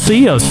 come and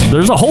see us.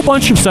 There's a whole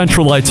bunch of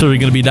Centralites that are going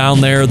to be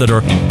down there that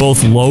are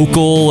both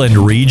local and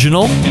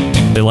regional.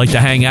 They like to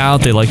hang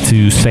out. They like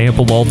to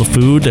sample all the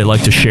food. They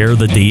like to share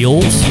the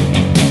deals.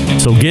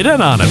 So get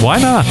in on it. Why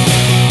not?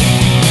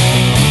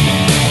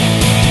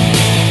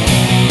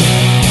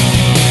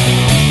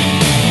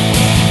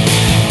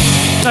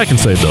 I can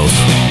save those.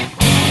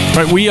 All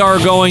right, we are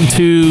going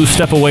to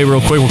step away real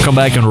quick. We'll come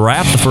back and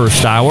wrap the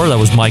first hour. That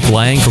was Mike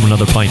Lang from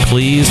Another Pint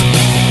Please.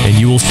 And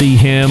you will see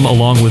him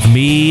along with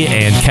me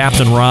and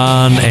Captain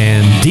Ron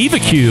and Diva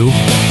Q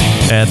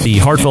at the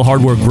Hartville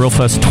Hardware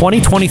Grillfest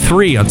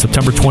 2023 on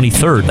September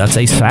 23rd. That's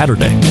a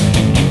Saturday.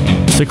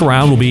 Stick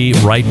around. We'll be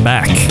right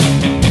back.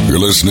 You're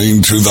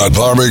listening to the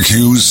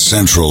Barbecue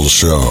Central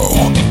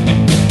Show.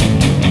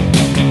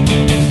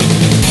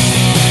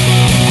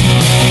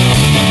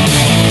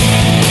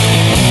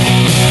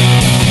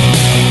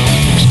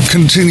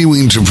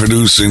 Continuing to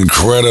produce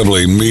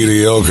incredibly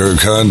mediocre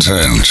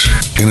content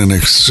in an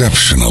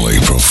exceptionally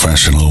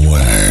professional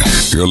way.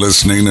 You're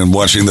listening and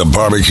watching the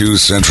Barbecue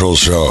Central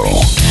Show.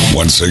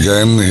 Once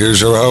again,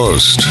 here's your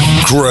host,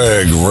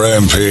 Greg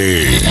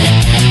Rempe.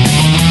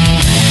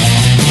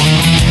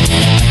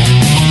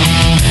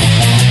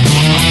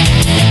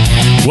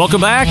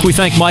 Welcome back. We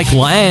thank Mike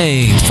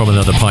Lang from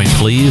Another Pint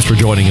Please for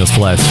joining us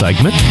last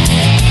segment.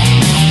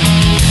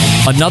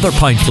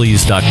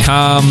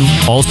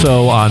 AnotherPintPlease.com.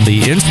 Also on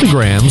the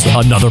Instagrams,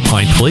 Another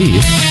Pint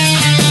Please.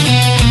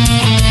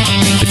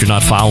 If you're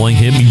not following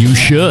him, you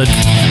should.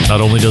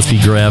 Not only does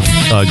he grab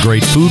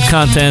great food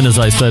content, as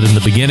I said in the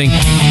beginning,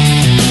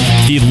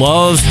 he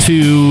loves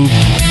to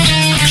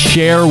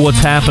share what's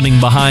happening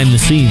behind the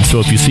scenes. So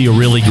if you see a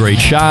really great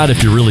shot,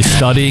 if you're really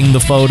studying the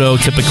photo,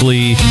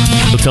 typically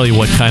he'll tell you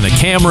what kind of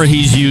camera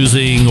he's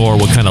using or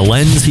what kind of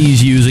lens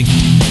he's using.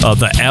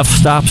 The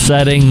f-stop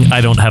setting,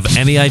 I don't have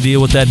any idea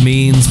what that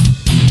means,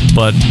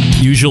 but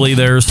usually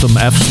there's some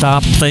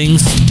f-stop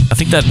things. I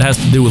think that has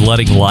to do with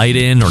letting light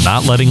in or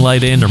not letting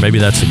light in, or maybe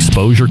that's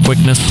exposure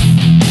quickness,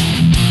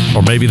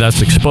 or maybe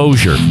that's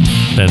exposure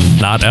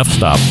and not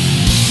f-stop.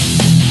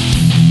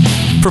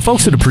 For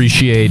folks that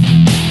appreciate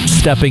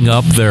stepping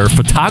up their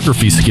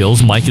photography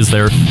skills, Mike is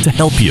there to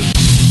help you.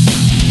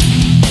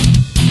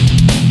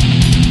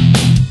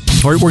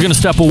 All right, we're going to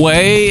step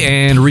away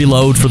and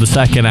reload for the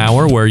second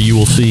hour, where you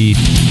will see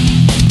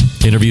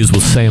interviews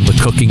with Sam the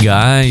Cooking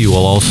Guy. You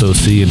will also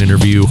see an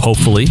interview,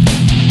 hopefully,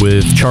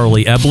 with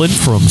Charlie Eblin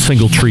from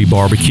Single Tree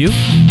Barbecue.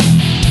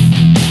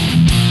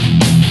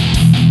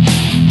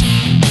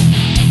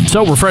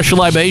 So refresh your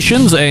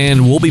libations,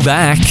 and we'll be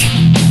back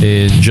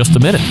in just a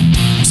minute.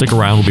 Stick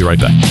around. We'll be right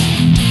back.